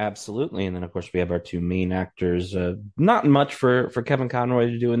 Absolutely. And then, of course, we have our two main actors. Not much for Kevin Conroy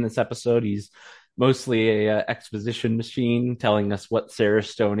to do in this episode. He's mostly a exposition machine telling us what Sarah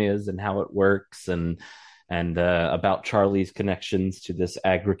Stone is and how it works and about Charlie's connections to this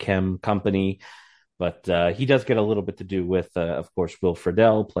agrichem company. But he does get a little bit to do with, of course, Will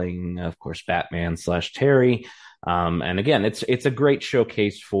Friedle playing, of course, Batman / Terry. And again, it's a great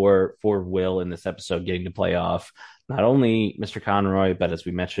showcase for Will in this episode, getting to play off not only Mr. Conroy, but as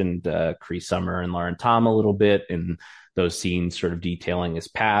we mentioned, Cree Summer and Lauren Tom a little bit in those scenes, sort of detailing his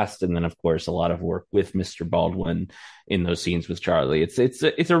past. And then, of course, a lot of work with Mr. Baldwin in those scenes with Charlie.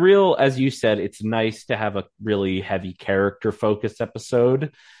 It's a real, as you said, it's nice to have a really heavy character focused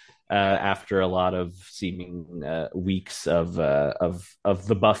episode after a lot of seeming weeks of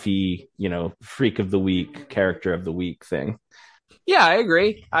the Buffy, freak of the week, character of the week thing. Yeah, I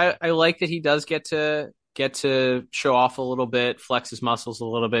agree. I like that he does get to show off a little bit, flex his muscles a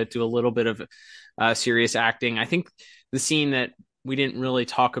little bit, do a little bit of serious acting. I think the scene that we didn't really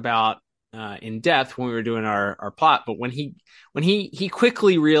talk about in depth when we were doing our plot, but when he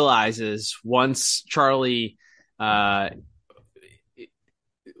quickly realizes once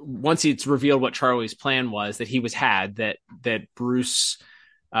it's revealed what Charlie's plan was, that he was had, that Bruce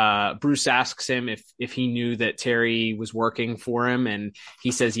asks him if he knew that Terry was working for him, and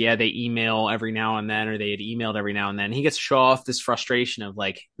he says, yeah, they email every now and then, or they had emailed every now and then. He gets to show off this frustration of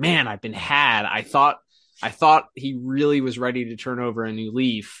like, man, I've been had. I thought he really was ready to turn over a new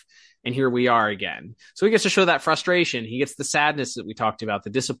leaf, and here we are again. So he gets to show that frustration. He gets the sadness that we talked about, the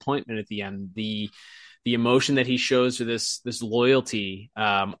disappointment at the end, the emotion that he shows for this loyalty.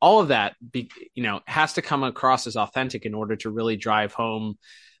 All of that, has to come across as authentic in order to really drive home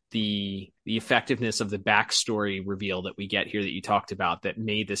the effectiveness of the backstory reveal that we get here that you talked about that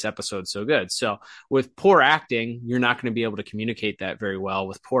made this episode so good. So with poor acting, you're not going to be able to communicate that very well.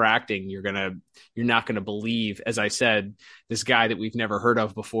 With poor acting, you're not going to believe, as I said, this guy that we've never heard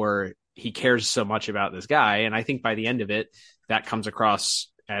of before, he cares so much about this guy. And I think by the end of it, that comes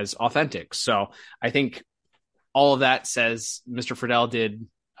across as authentic. So I think all of that says Mr. Friedle did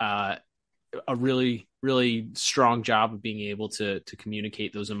a really, really strong job of being able to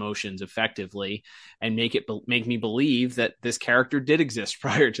communicate those emotions effectively and make me believe that this character did exist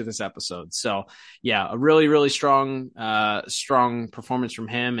prior to this episode. So yeah, a really, really strong performance from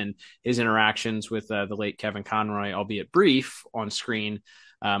him and his interactions with the late Kevin Conroy, albeit brief on screen.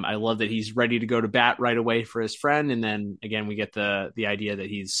 I love that he's ready to go to bat right away for his friend. And then again, we get the idea that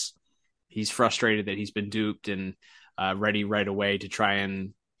he's frustrated that he's been duped and ready right away to try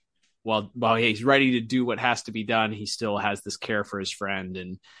and, while he's ready to do what has to be done, he still has this care for his friend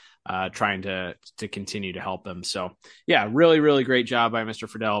and trying to continue to help him. So yeah, really, really great job by Mr.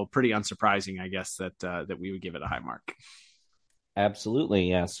 Friedle. Pretty unsurprising, I guess, that we would give it a high mark. Absolutely.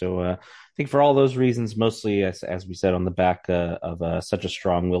 Yeah. So I think for all those reasons, mostly as we said on the back of such a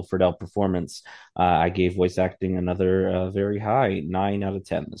strong Will Friedle performance, I gave voice acting another very high 9 out of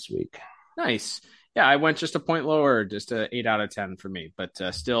 10 this week. Nice. Yeah, I went just a point lower, just a 8 out of 10 for me, but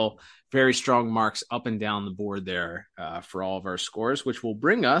still very strong marks up and down the board there for all of our scores, which will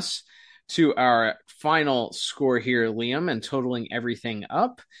bring us to our final score here, Liam, and totaling everything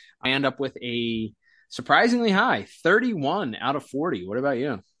up. I end up with a surprisingly high 31 out of 40. What about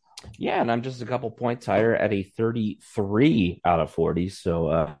you? Yeah, and I'm just a couple points higher at a 33 out of 40.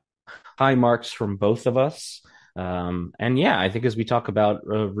 So high marks from both of us. And yeah, I think as we talk about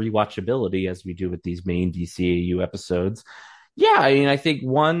rewatchability, as we do with these main DCAU episodes, yeah, I mean, I think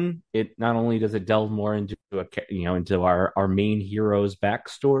one, it not only does it delve more into into our main hero's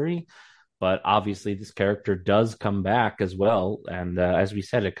backstory, but obviously this character does come back as well. And as we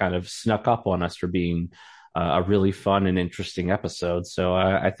said, it kind of snuck up on us for being a really fun and interesting episode. So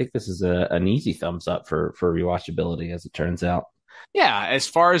I think this is an easy thumbs up for rewatchability, as it turns out. Yeah, as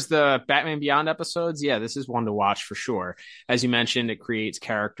far as the Batman Beyond episodes, yeah, this is one to watch for sure. As you mentioned, it creates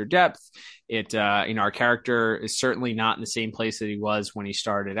character depth. It, our character is certainly not in the same place that he was when he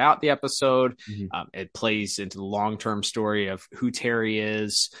started out the episode. Mm-hmm. It plays into the long-term story of who Terry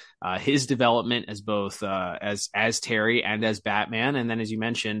is, his development as both as Terry and as Batman. And then, as you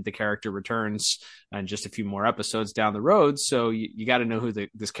mentioned, the character returns in just a few more episodes down the road. So you got to know who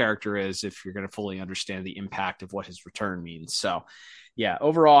this character is if you're going to fully understand the impact of what his return means. So, yeah,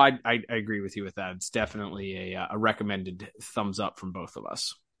 overall, I agree with you with that. It's definitely a recommended thumbs up from both of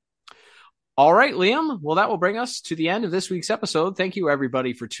us. All right, Liam. Well, that will bring us to the end of this week's episode. Thank you,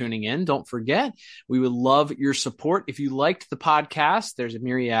 everybody, for tuning in. Don't forget, we would love your support. If you liked the podcast, there's a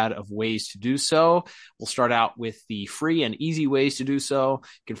myriad of ways to do so. We'll start out with the free and easy ways to do so.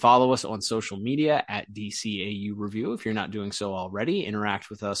 You can follow us on social media at DCAU Review. If you're not doing so already, interact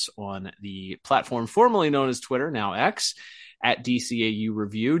with us on the platform formerly known as Twitter, now X, at DCAU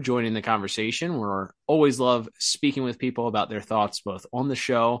Review, joining the conversation. We're always love speaking with people about their thoughts, both on the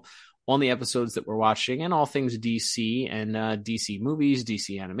show, on the episodes that we're watching, and all things DC and DC movies,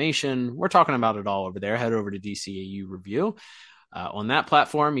 DC animation. We're talking about it all over there. Head over to DCAU Review. On that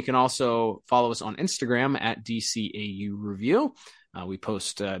platform, you can also follow us on Instagram at DCAU Review. We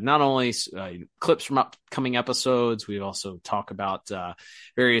post not only clips from upcoming episodes, we also talk about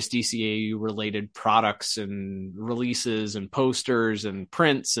various DCAU related products and releases and posters and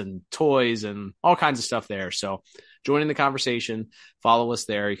prints and toys and all kinds of stuff there. So join in the conversation, follow us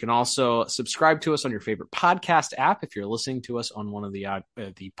there. You can also subscribe to us on your favorite podcast app if you're listening to us on one of the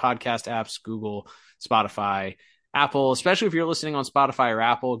podcast apps, Google, Spotify, Apple. Especially if you're listening on Spotify or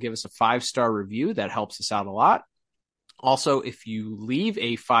Apple, give us a 5-star review. That helps us out a lot. Also, if you leave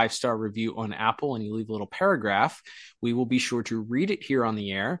a 5-star review on Apple and you leave a little paragraph, we will be sure to read it here on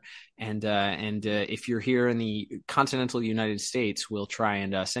the air. And if you're here in the continental United States, we'll try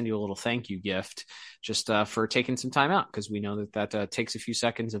and send you a little thank you gift just for taking some time out, because we know that takes a few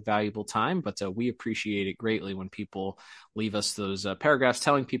seconds of valuable time, but we appreciate it greatly when people leave us those paragraphs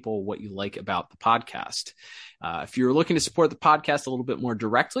telling people what you like about the podcast. If you're looking to support the podcast a little bit more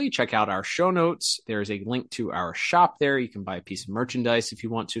directly, check out our show notes. There's a link to our shop there. You can buy a piece of merchandise if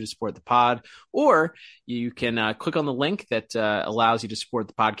you want to support the pod, or you can click on the link that allows you to support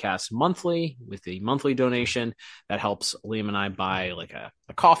the podcast monthly with a monthly donation. That helps Liam and I buy like a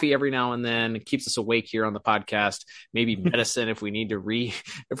coffee every now and then. It keeps us awake here on the podcast. Maybe medicine if we need to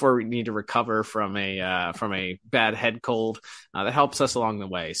recover from a bad head cold. That helps us along the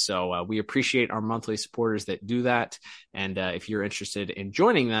way. So we appreciate our monthly supporters that do that. And if you're interested in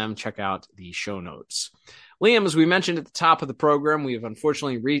joining them, check out the show notes. Liam, as we mentioned at the top of the program, we have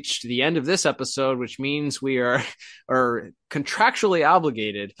unfortunately reached the end of this episode, which means we are contractually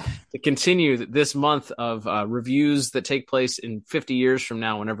obligated to continue this month of reviews that take place in 50 years from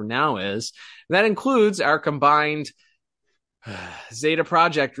now, whenever now is. That includes our combined Zeta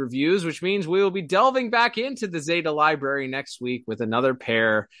Project reviews, which means we will be delving back into the Zeta library next week with another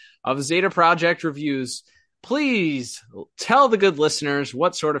pair of Zeta Project reviews. Please tell the good listeners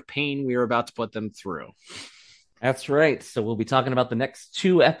what sort of pain we are about to put them through. That's right. So we'll be talking about the next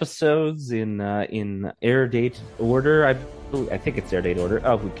 2 episodes in air date order. I think it's air date order.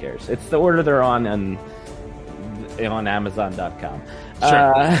 Oh, who cares? It's the order they're on Amazon.com.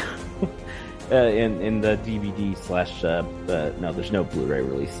 Sure. In the DVD / no, there's no Blu-ray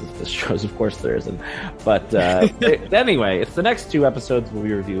releases of this shows. Of course there isn't. But anyway, it's the next 2 episodes we'll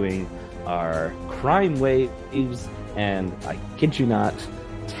be reviewing are Crime Waves and, I kid you not,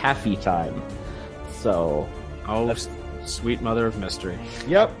 Taffy Time. So, sweet mother of mystery.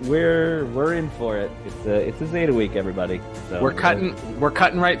 Yep, we're in for it. It's a Zeta week, everybody. So we're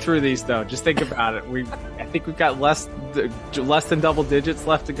cutting right through these, though. Just think about it. I think we've got less than double digits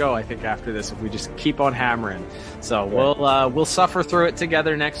left to go. I think after this, if we just keep on hammering. So we'll suffer through it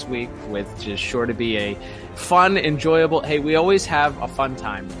together next week, with just sure to be a fun, enjoyable. Hey, we always have a fun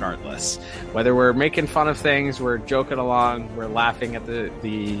time, regardless. Whether we're making fun of things, we're joking along, we're laughing at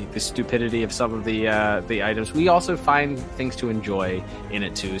the stupidity of some of the items. We also find things to enjoy in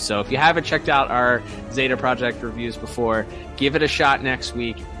it too. So if you haven't checked out our Zeta Project reviews before, give it a shot next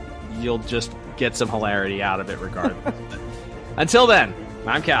week. You'll just get some hilarity out of it, regardless. Until then,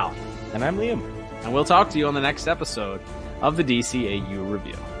 I'm Cal, and I'm Liam, and we'll talk to you on the next episode of the DCAU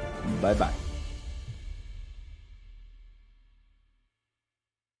Review. Bye bye.